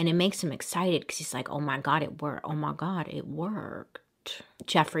up and it makes him excited because he's like, oh my God, it worked. Oh my God, it worked.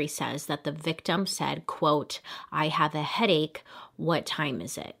 Jeffrey says that the victim said, quote, I have a headache. What time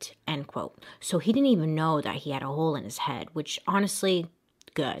is it? End quote. So he didn't even know that he had a hole in his head, which honestly,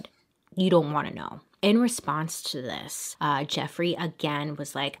 good. You don't want to know. In response to this, Jeffrey again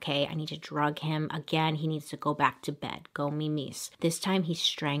was like, okay, I need to drug him. Again, he needs to go back to bed. Go mimis. This time he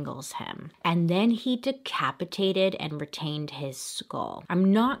strangles him. And then he decapitated and retained his skull.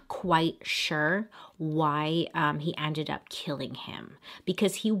 I'm not quite sure why he ended up killing him.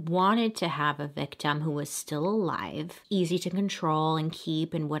 Because he wanted to have a victim who was still alive, easy to control and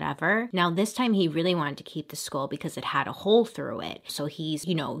keep and whatever. Now this time he really wanted to keep the skull because it had a hole through it. So he's,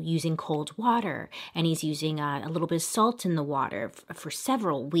 using cold water. And he's using a little bit of salt in the water for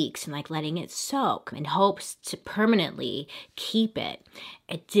several weeks and like letting it soak in hopes to permanently keep it.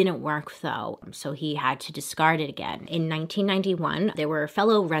 It didn't work though, so he had to discard it again. In 1991, there were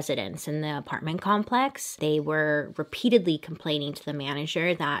fellow residents in the apartment complex. They were repeatedly complaining to the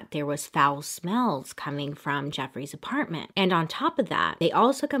manager that there was foul smells coming from Jeffrey's apartment. And on top of that, they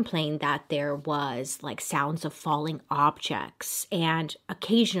also complained that there was like sounds of falling objects and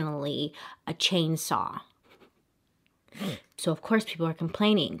occasionally a chainsaw. So of course people are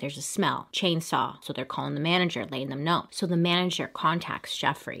complaining. There's a smell, chainsaw. So they're calling the manager, letting them know. So the manager contacts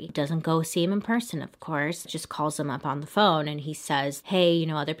Jeffrey. Doesn't go see him in person, of course. Just calls him up on the phone and he says, hey,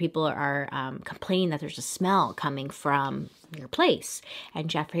 other people are complaining that there's a smell coming from your place. And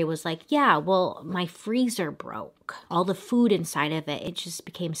Jeffrey was like, yeah, well, my freezer broke. All the food inside of it just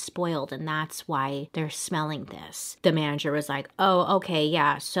became spoiled, and that's why they're smelling this. The manager was like, oh, okay,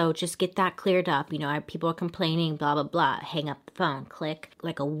 yeah, so just get that cleared up. People are complaining, blah, blah, blah. Hang up the phone, click.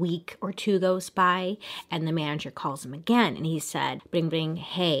 Like a week or two goes by, and the manager calls him again, and he said, bing, bing,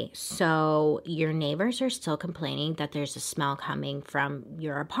 hey, so your neighbors are still complaining that there's a smell coming from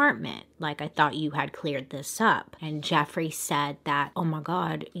your apartment. Like, I thought you had cleared this up. And Jeffrey said that, oh my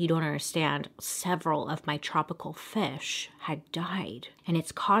God, you don't understand. Several of my tropical fish had died, and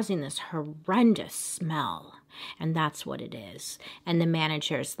it's causing this horrendous smell. And that's what it is. And the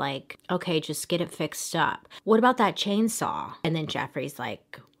manager's like, okay, just get it fixed up. What about that chainsaw? And then Jeffrey's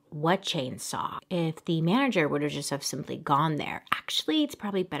like, what chainsaw? If the manager would have just have simply gone there. Actually, it's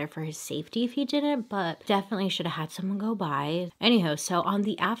probably better for his safety if he didn't, but definitely should have had someone go by. Anyhow, so on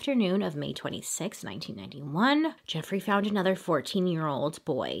the afternoon of May 26, 1991, Jeffrey found another 14-year-old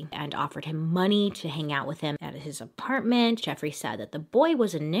boy and offered him money to hang out with him at his apartment. Jeffrey said that the boy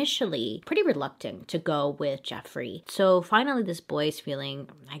was initially pretty reluctant to go with Jeffrey. So finally, this boy's feeling,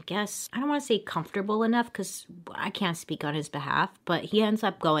 I guess, I don't want to say comfortable enough because I can't speak on his behalf, but he ends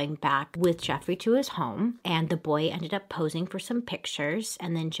up going back with Jeffrey to his home, and the boy ended up posing for some pictures,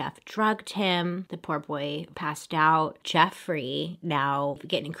 and then Jeff drugged him. The poor boy passed out. Jeffrey, now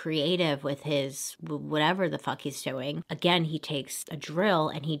getting creative with his whatever the fuck he's doing, again, he takes a drill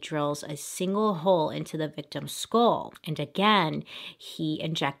and he drills a single hole into the victim's skull. And again, he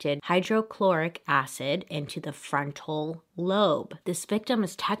injected hydrochloric acid into the frontal lobe. This victim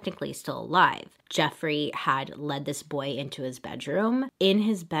is technically still alive. Jeffrey had led this boy into his bedroom. In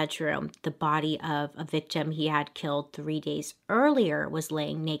his bedroom, the body of a victim he had killed 3 days earlier was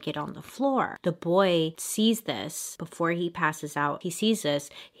laying naked on the floor. The boy sees this before he passes out. He sees this,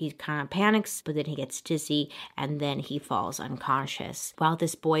 he kind of panics, but then he gets dizzy and then he falls unconscious. While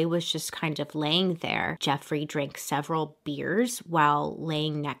this boy was just kind of laying there, Jeffrey drank several beers while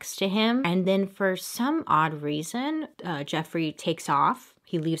laying next to him. And then for some odd reason, Jeffrey takes off.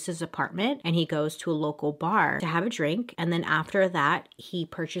 He leaves his apartment and he goes to a local bar to have a drink. And then after that, he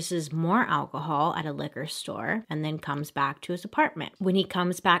purchases more alcohol at a liquor store and then comes back to his apartment. When he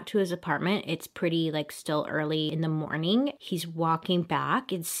comes back to his apartment, it's pretty still early in the morning. He's walking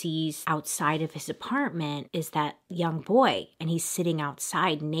back and sees outside of his apartment is that young boy, and he's sitting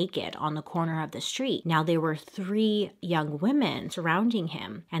outside naked on the corner of the street. Now there were 3 young women surrounding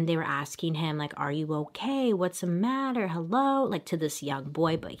him and they were asking him are you okay? What's the matter? Hello? To this young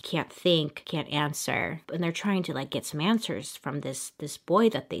boy, but he can't think, can't answer. And they're trying to get some answers from this boy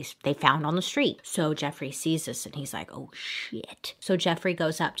that they found on the street. So Jeffrey sees this and he's like, oh shit. So Jeffrey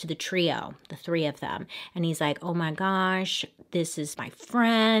goes up to the trio, the 3 of them, and he's like, oh my gosh, this is my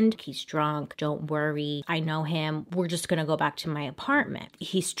friend. He's drunk. Don't worry. I know him. We're just going to go back to my apartment.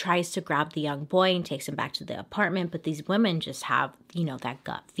 He tries to grab the young boy and takes him back to the apartment, but these women just have, that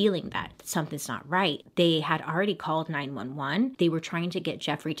gut feeling that something's not right. They had already called 911. They were trying to get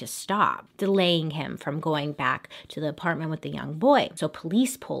Jeffrey to stop, delaying him from going back to the apartment with the young boy. So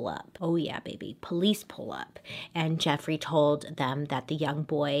police pull up. Oh yeah, baby. Police pull up. And Jeffrey told them that the young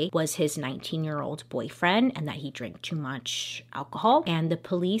boy was his 19-year-old boyfriend and that he drank too much alcohol. And the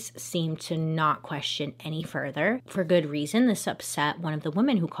police seemed to not question any further. For good reason, this upset one of the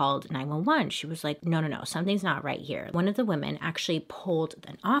women who called 911. She was like, no, something's not right here. One of the women actually pulled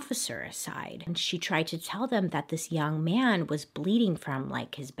an officer aside and she tried to tell them that this young man was bleeding from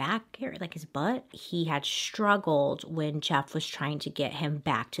his back area, his butt. He had struggled when Jeff was trying to get him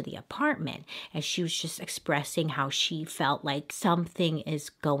back to the apartment, and she was just expressing how she felt like something is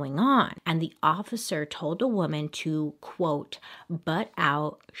going on. And the officer told the woman to, quote, butt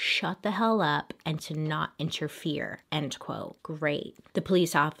out, shut the hell up, and to not interfere, end quote. Great. The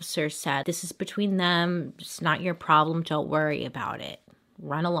police officer said, this is between them. It's not your problem. Don't worry about it.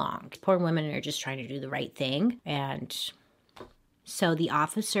 Run along. Poor women are just trying to do the right thing. And so the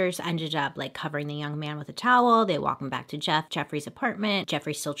officers ended up covering the young man with a towel. They walk him back to Jeffrey's apartment.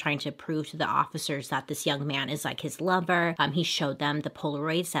 Jeffrey's still trying to prove to the officers that this young man is his lover. He showed them the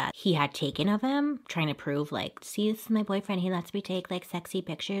Polaroids that he had taken of him, trying to prove see, this is my boyfriend. He lets me take sexy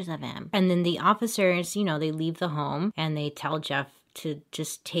pictures of him. And then the officers, they leave the home and they tell Jeff to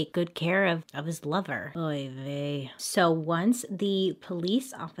just take good care of his lover. Oy vey. So once the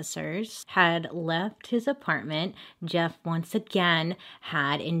police officers had left his apartment, Jeff once again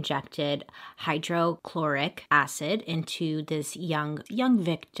had injected hydrochloric acid into this young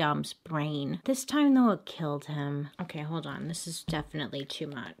victim's brain. This time though, it killed him. Okay, hold on. This is definitely too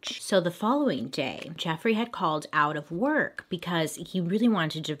much. So the following day, Jeffrey had called out of work because he really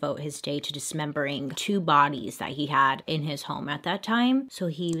wanted to devote his day to dismembering 2 bodies that he had in his home at that time. So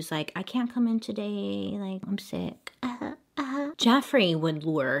he was like, I can't come in today. I'm sick. Jeffrey would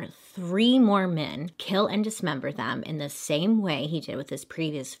lure 3 more men, kill and dismember them in the same way he did with his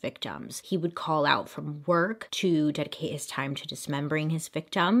previous victims. He would call out from work to dedicate his time to dismembering his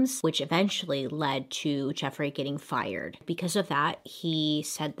victims, which eventually led to Jeffrey getting fired. Because of that, he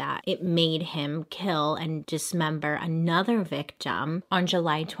said that it made him kill and dismember another victim. On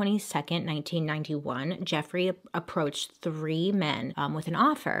July 22nd, 1991, Jeffrey approached 3 men with an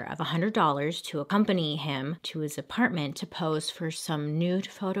offer of $100 to accompany him to his apartment to pose for some nude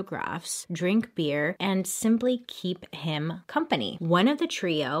photographs, drink beer, and simply keep him company. One of the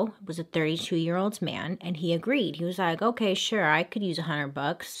trio was a 32-year-old man, and he agreed. He was like, okay, sure, I could use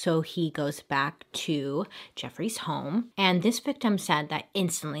 $100. So he goes back to Jeffrey's home, and this victim said that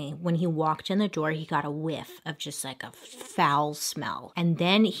instantly when he walked in the door, he got a whiff of just a foul smell. And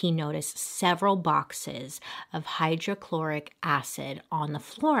then he noticed several boxes of hydrochloric acid on the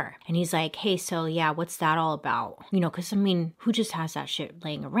floor. And he's like, hey, so yeah, what's that all about? Because who just has that shit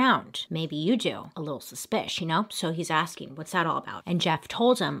laying around? Maybe you do. A little suspicious, So he's asking, what's that all about? And Jeff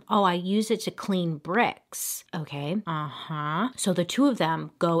told him, oh, I use it to clean bricks. Okay. So the 2 of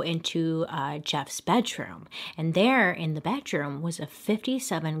them go into Jeff's bedroom. And there in the bedroom was a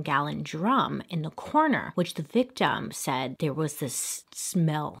 57-gallon drum in the corner, which the victim said there was this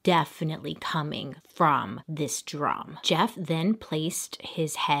smell definitely coming from this drum. Jeff then placed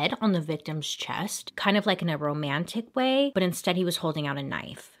his head on the victim's chest, kind of like in a romantic way, but instead he was holding out a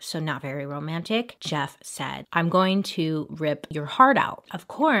knife. so not very romantic. Jeff said, I'm going to rip your heart out. Of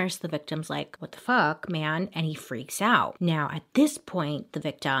course, the victim's like, what the fuck, man? And he freaks out. Now, at this point, the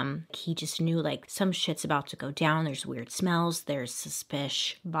victim, he just knew like some shit's about to go down. There's weird smells. There's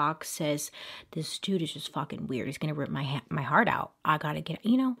suspicious boxes. This dude is just fucking weird. He's going to rip my heart out. I got to get,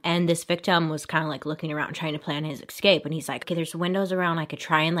 And this victim was kind of like looking around trying to plan his escape. And he's like, okay, there's windows around. I could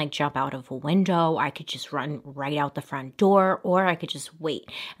try and like jump out of a window. I could just run right out the front door, or I could just wait.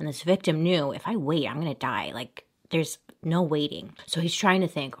 And this victim knew, if I wait, I'm going to die. Like, there's no waiting. So he's trying to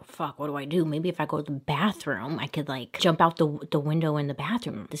think, oh, fuck, what do I do? Maybe if I go to the bathroom, I could like jump out the window in the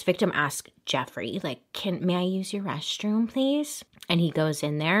bathroom. This victim asked Jeffrey, like, may I use your restroom, please? And he goes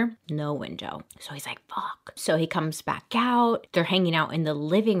in there, no window. So he's like, fuck. So he comes back out. They're hanging out in the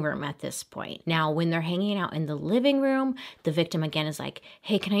living room at this point. Now, when they're hanging out in the living room, the victim again is like,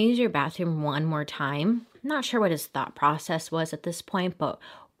 hey, can I use your bathroom one more time? I'm not sure what his thought process was at this point, but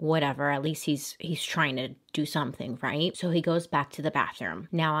whatever, at least he's trying to do something, right? So he goes back to the bathroom.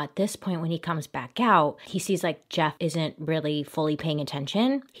 Now at this point, when he comes back out, he sees like Jeff isn't really fully paying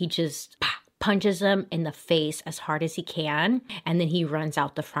attention. He just punches him in the face as hard as he can, and then he runs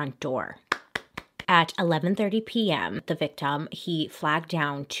out the front door. At 11:30 p.m., the victim, he flagged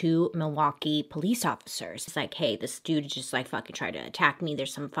down 2 Milwaukee police officers. It's like, hey, this dude just like fucking tried to attack me.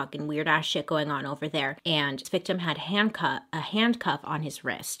 There's some fucking weird ass shit going on over there. And this victim had a handcuff on his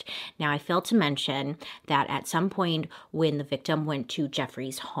wrist. Now, I failed to mention that at some point when the victim went to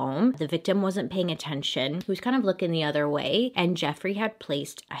Jeffrey's home, the victim wasn't paying attention. He was kind of looking the other way, and Jeffrey had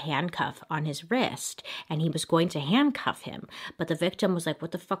placed a handcuff on his wrist, and he was going to handcuff him. But the victim was like,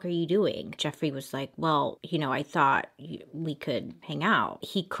 what the fuck are you doing? Jeffrey was like, well, I thought we could hang out.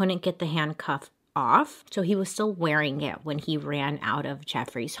 He couldn't get the handcuff off, so he was still wearing it when he ran out of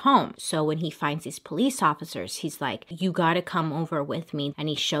Jeffrey's home. So when he finds these police officers, he's like, you gotta come over with me. And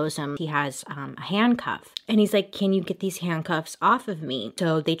he shows them he has a handcuff, and he's like, can you get these handcuffs off of me?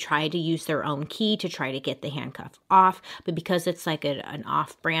 So they try to use their own key to try to get the handcuff off, but because it's like an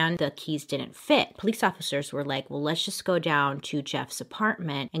off-brand, the keys didn't fit. Police officers were like, well, let's just go down to Jeff's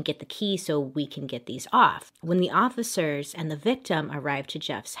apartment and get the key so we can get these off. When the officers and the victim arrived to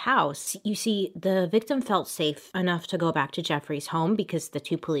Jeff's house, you see, the victim felt safe enough to go back to Jeffrey's home because the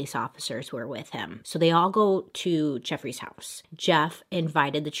 2 police officers were with him. So they all go to Jeffrey's house. Jeff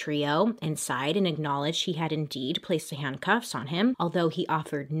invited the trio inside and acknowledged he had indeed placed the handcuffs on him, although he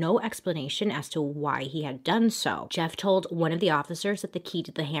offered no explanation as to why he had done so. Jeff told one of the officers that the key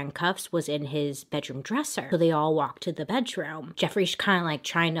to the handcuffs was in his bedroom dresser. So they all walked to the bedroom. Jeffrey's kind of like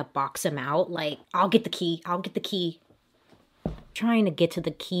trying to box him out, like, I'll get the key. Trying to get to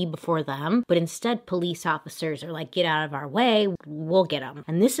the key before them, but instead police officers are like, get out of our way, we'll get them.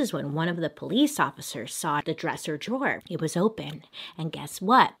 And this is when one of the police officers saw the dresser drawer. It was open, and guess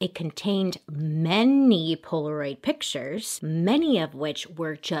what? It contained many Polaroid pictures, many of which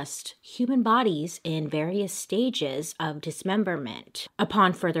were just human bodies in various stages of dismemberment.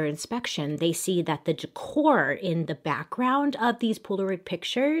 Upon further inspection, they see that the decor in the background of these Polaroid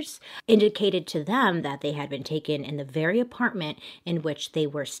pictures indicated to them that they had been taken in the very apartment in which they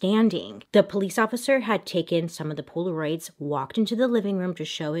were standing. The police officer had taken some of the Polaroids, walked into the living room to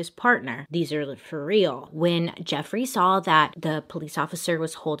show his partner. These are for real. When Jeffrey saw that the police officer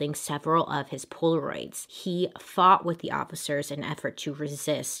was holding several of his Polaroids, he fought with the officers in an effort to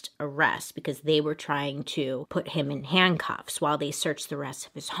resist arrest because they were trying to put him in handcuffs while they searched the rest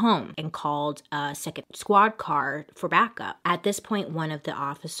of his home, and called a second squad car for backup. At this point, one of the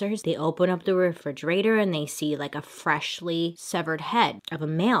officers, they open up the refrigerator and they see like a freshly severed head of a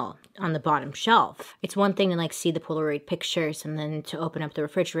male on the bottom shelf. It's one thing to like see the Polaroid pictures and then to open up the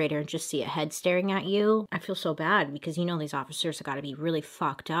refrigerator and just see a head staring at you. I feel so bad because these officers have got to be really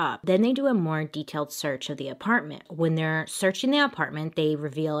fucked up. Then they do a more detailed search of the apartment. When they're searching the apartment, they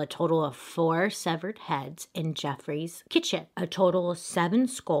reveal a total of 4 severed heads in Jeffrey's kitchen. A total of 7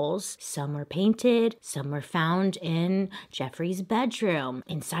 skulls. Some were painted, some were found in Jeffrey's bedroom,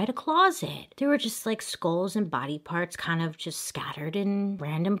 inside a closet. There were just like skulls and body parts kind of just scattered in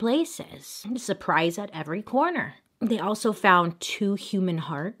random places. A surprise at every corner. They also found 2 human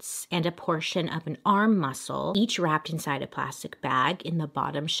hearts and a portion of an arm muscle, each wrapped inside a plastic bag in the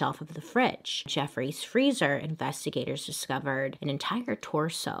bottom shelf of the fridge. Jeffrey's freezer, investigators discovered an entire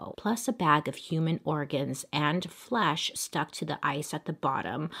torso, plus a bag of human organs and flesh stuck to the ice at the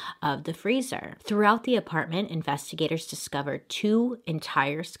bottom of the freezer. Throughout the apartment, investigators discovered 2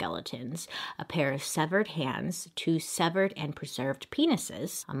 entire skeletons, a pair of severed hands, 2 severed and preserved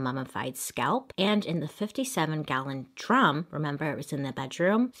penises, a mummified scalp, and in the 57-gallon porcelain drum, remember it was in the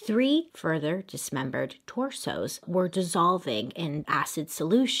bedroom, 3 further dismembered torsos were dissolving in acid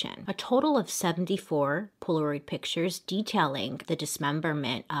solution. A total of 74 Polaroid pictures detailing the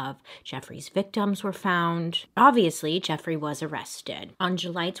dismemberment of Jeffrey's victims were found. Obviously, Jeffrey was arrested. On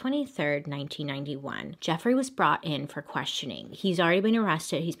July 23rd, 1991, Jeffrey was brought in for questioning. He's already been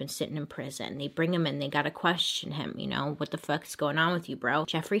arrested. He's been sitting in prison. They bring him in. They got to question him. What the fuck's going on with you, bro?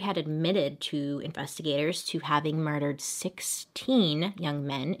 Jeffrey had admitted to investigators to having murdered 16 young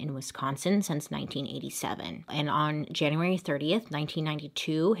men in Wisconsin since 1987. And on January 30th,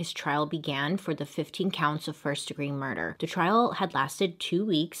 1992, his trial began for the 15 counts of first-degree murder. The trial had lasted 2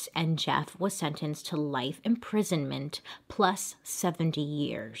 weeks, and Jeff was sentenced to life imprisonment plus 70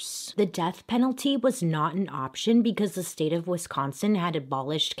 years. The death penalty was not an option because the state of Wisconsin had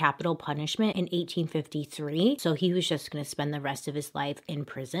abolished capital punishment in 1853, so he was just going to spend the rest of his life in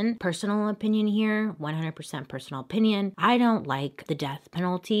prison. Personal opinion here, 100% personal opinion. I don't like the death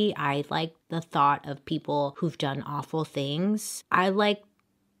penalty. I like the thought of people who've done awful things. I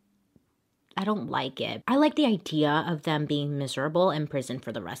don't like it. I like the idea of them being miserable in prison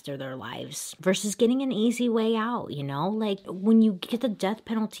for the rest of their lives versus getting an easy way out, Like, when you get the death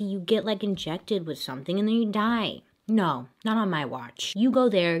penalty, you get, injected with something and then you die. No, not on my watch. You go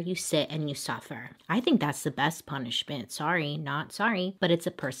there, you sit, and you suffer. I think that's the best punishment. Sorry, not sorry, but it's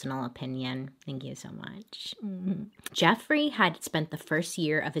a personal opinion. Thank you so much. Jeffrey had spent the first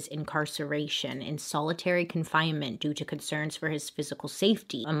year of his incarceration in solitary confinement due to concerns for his physical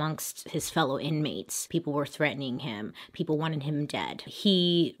safety amongst his fellow inmates. People were threatening him. People wanted him dead.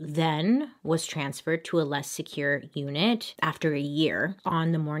 He then was transferred to a less secure unit after a year.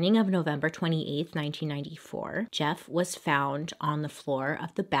 On the morning of November 28th, 1994, Jeff was found on the floor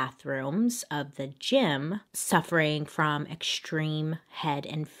of the bathrooms of the gym, suffering from extreme head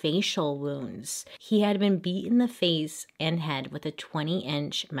and facial wounds. He had been beaten in the face and head with a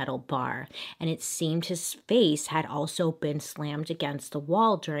 20-inch metal bar, and it seemed his face had also been slammed against the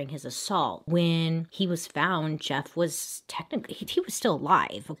wall during his assault. When he was found, Jeff was he was still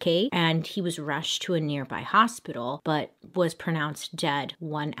alive, okay? And he was rushed to a nearby hospital, but was pronounced dead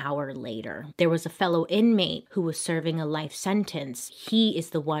 1 hour later. There was a fellow inmate who was serving a life sentence. He is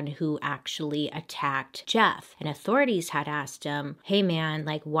the one who actually attacked Jeff. And authorities had asked him, hey man,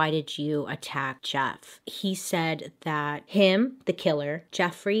 why did you attack Jeff? He said that him, the killer,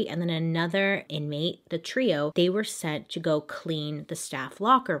 Jeffrey, and then another inmate, the trio, they were sent to go clean the staff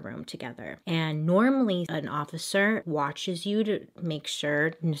locker room together. And normally an officer watches you to make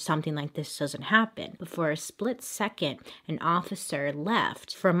sure something like this doesn't happen. But for a split second, an officer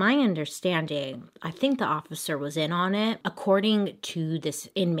left. From my understanding, I think the officer was in on it. According to this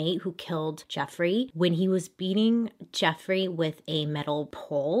inmate who killed Jeffrey, when he was beating Jeffrey with a metal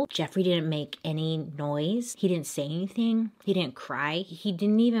pole, Jeffrey didn't make any noise. He didn't say anything. He didn't cry. He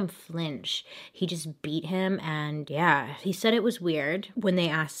didn't even flinch. He just beat him, and yeah, he said it was weird. When they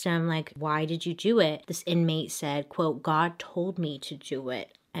asked him, why did you do it? This inmate said, quote, God told me to do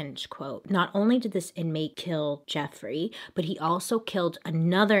it. End quote. Not only did this inmate kill Jeffrey, but he also killed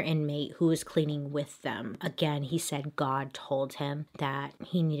another inmate who was cleaning with them. Again, he said God told him that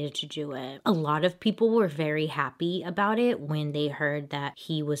he needed to do it. A lot of people were very happy about it when they heard that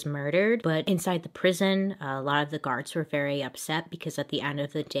he was murdered, but inside the prison, a lot of the guards were very upset because at the end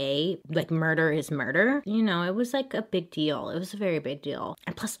of the day, murder is murder. It was a big deal. It was a very big deal.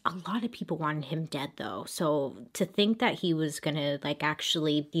 And plus, a lot of people wanted him dead though. So to think that he was gonna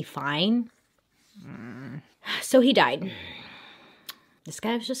actually be fine. So he died. This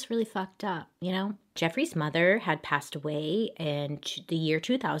guy was just really fucked up, Jeffrey's mother had passed away in the year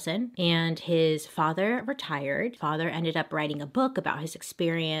 2000, and his father retired. Father ended up writing a book about his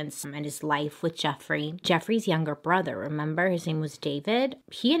experience and his life with Jeffrey. Jeffrey's younger brother, remember, his name was David.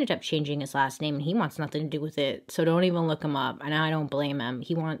 He ended up changing his last name, and he wants nothing to do with it. So don't even look him up, and I don't blame him.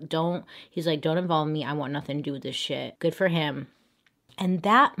 He's like, don't involve me. I want nothing to do with this shit. Good for him. And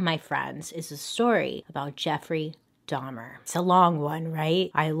that, my friends, is a story about Jeffrey Dahmer. It's a long one, right?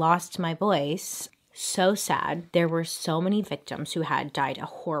 I lost my voice. So sad. There were so many victims who had died a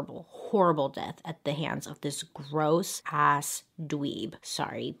horrible, horrible death at the hands of this gross ass dweeb.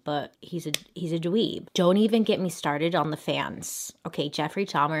 Sorry, but he's a dweeb. Don't even get me started on the fans. Okay, Jeffrey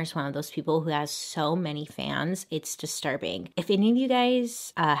Dahmer is one of those people who has so many fans. It's disturbing. If any of you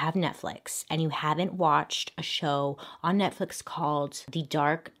guys have Netflix and you haven't watched a show on Netflix called The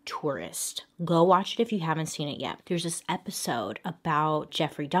Dark Tourist, go watch it if you haven't seen it yet. There's this episode about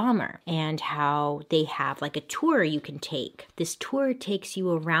Jeffrey Dahmer and how they have a tour you can take. This tour takes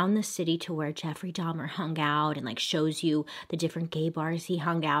you around the city to where Jeffrey Dahmer hung out and shows you the different different gay bars he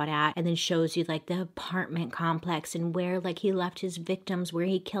hung out at, and then shows you like the apartment complex and where like he left his victims, where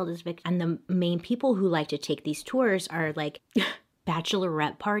he killed his victims. And the main people who like to take these tours are like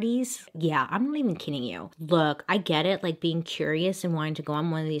bachelorette parties. Yeah, I'm not even kidding you. Look, I get it, like being curious and wanting to go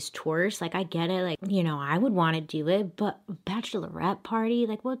on one of these tours. Like, I get it. Like, you know, I would want to do it, but bachelorette party?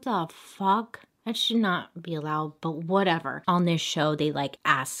 Like, what the fuck? That should not be allowed, but whatever. On this show, they like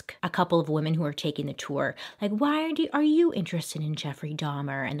ask a couple of women who are taking the tour, like, why are you interested in Jeffrey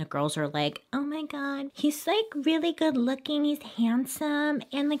Dahmer? And the girls are like, oh my God, he's like really good looking, he's handsome,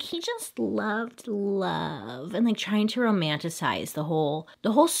 and like he just loved love, and like trying to romanticize the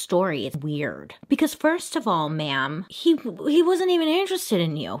whole story. It's weird. Because first of all, ma'am, he wasn't even interested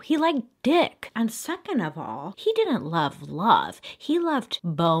in you. He liked dick. And second of all, he didn't love love. He loved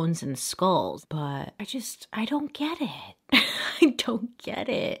bones and skulls. But I don't get it. I don't get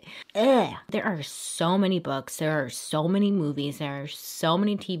it. Ugh. There are so many books. There are so many movies. There are so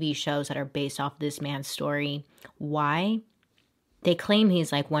many TV shows that are based off this man's story. Why? They claim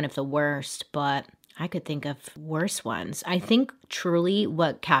he's like one of the worst, but I could think of worse ones. I think truly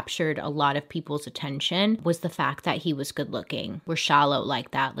what captured a lot of people's attention was the fact that he was good looking. We're shallow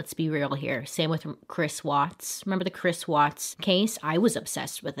like that. Let's be real here. Same with Chris Watts. Remember the Chris Watts case? I was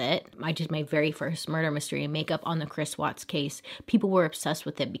obsessed with it. I did my very first murder mystery and makeup on the Chris Watts case. People were obsessed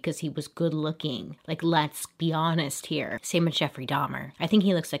with it because he was good looking. Like, let's be honest here. Same with Jeffrey Dahmer. I think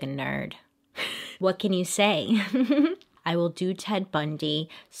he looks like a nerd. What can you say? I will do Ted Bundy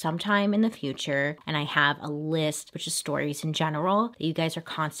sometime in the future, and I have a list, which is stories in general, that you guys are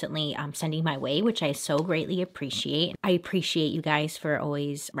constantly sending my way, which I so greatly appreciate. I appreciate you guys for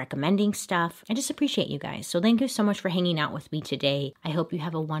always recommending stuff. I just appreciate you guys. So thank you so much for hanging out with me today. I hope you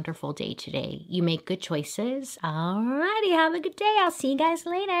have a wonderful day today. You make good choices. Alrighty, have a good day. I'll see you guys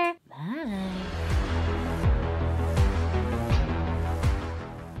later. Bye.